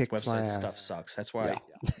kicks my ass. Stuff sucks. That's why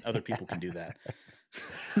other people can do that.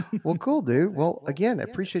 Well, cool, dude. Well, again, I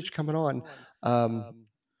appreciate you coming on.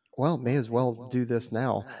 Well, may as well do this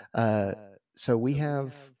now. So we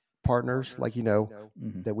have partners like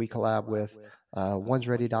that we collab with.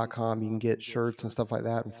 One'sReady.com. You can get shirts and stuff like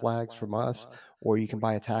that and flags from us, or you can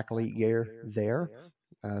buy Attack Elite gear there.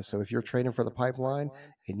 So if you're training for the pipeline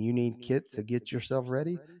and you need kit to get yourself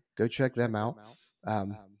ready, go check them out.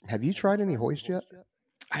 Have you tried any hoist yet?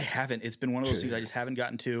 I haven't. It's been one of those things I just haven't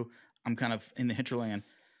gotten to. I'm kind of in the hinterland,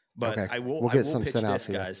 but okay. I will. We'll get I will some pitch sent out this,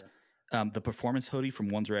 to you. guys. The performance hoodie from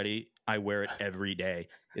One's Ready. I wear it every day.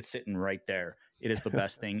 It's sitting right there. It is the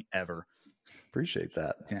best thing ever. Appreciate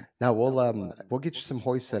that. Yeah. Now we'll get you some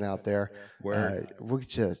Huston out there. Where We'll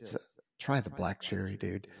get you try the black cherry,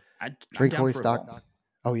 dude. I'm Drink down for Hoist it all.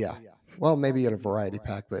 Oh yeah. Well, maybe in a variety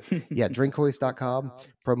pack, but yeah, drinkhoist.com,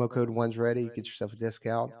 promo code one's ready, get yourself a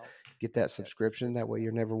discount, get that subscription. That way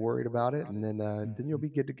you're never worried about it. And then you'll be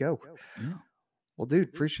good to go. Yeah. Well, dude,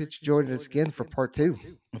 appreciate you joining us again for part 2.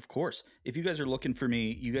 Of course. If you guys are looking for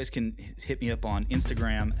me, you guys can hit me up on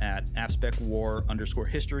Instagram at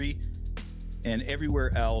AspecWar_history. And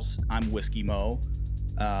everywhere else, I'm Whiskey Mo,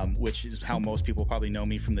 which is how most people probably know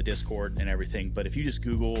me from the Discord and everything. But if you just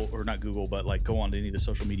Google, or not Google, but like go on to any of the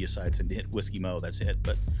social media sites and hit Whiskey Mo, that's it.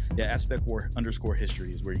 But yeah,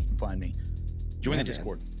 AspecWar_history is where you can find me. Join the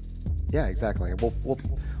Discord. Yeah, exactly. We'll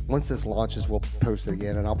once this launches, we'll post it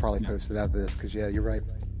again, and I'll probably post it after this because yeah, you're right.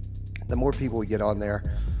 The more people we get on there,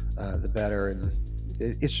 the better. And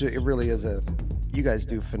it really is you guys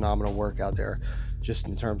do phenomenal work out there, just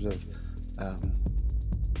in terms of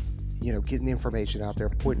getting the information out there,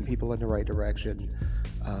 pointing people in the right direction.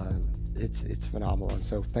 It's phenomenal. And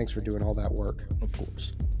so thanks for doing all that work. Of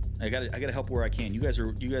course. I got to help where I can. You guys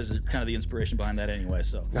are kind of the inspiration behind that anyway.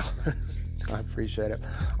 So I appreciate it.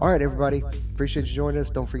 All right, everybody. Appreciate you joining us.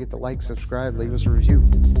 Don't forget to like, subscribe, leave us a review.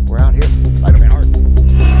 We're out here. Bye. Train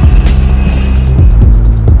hard.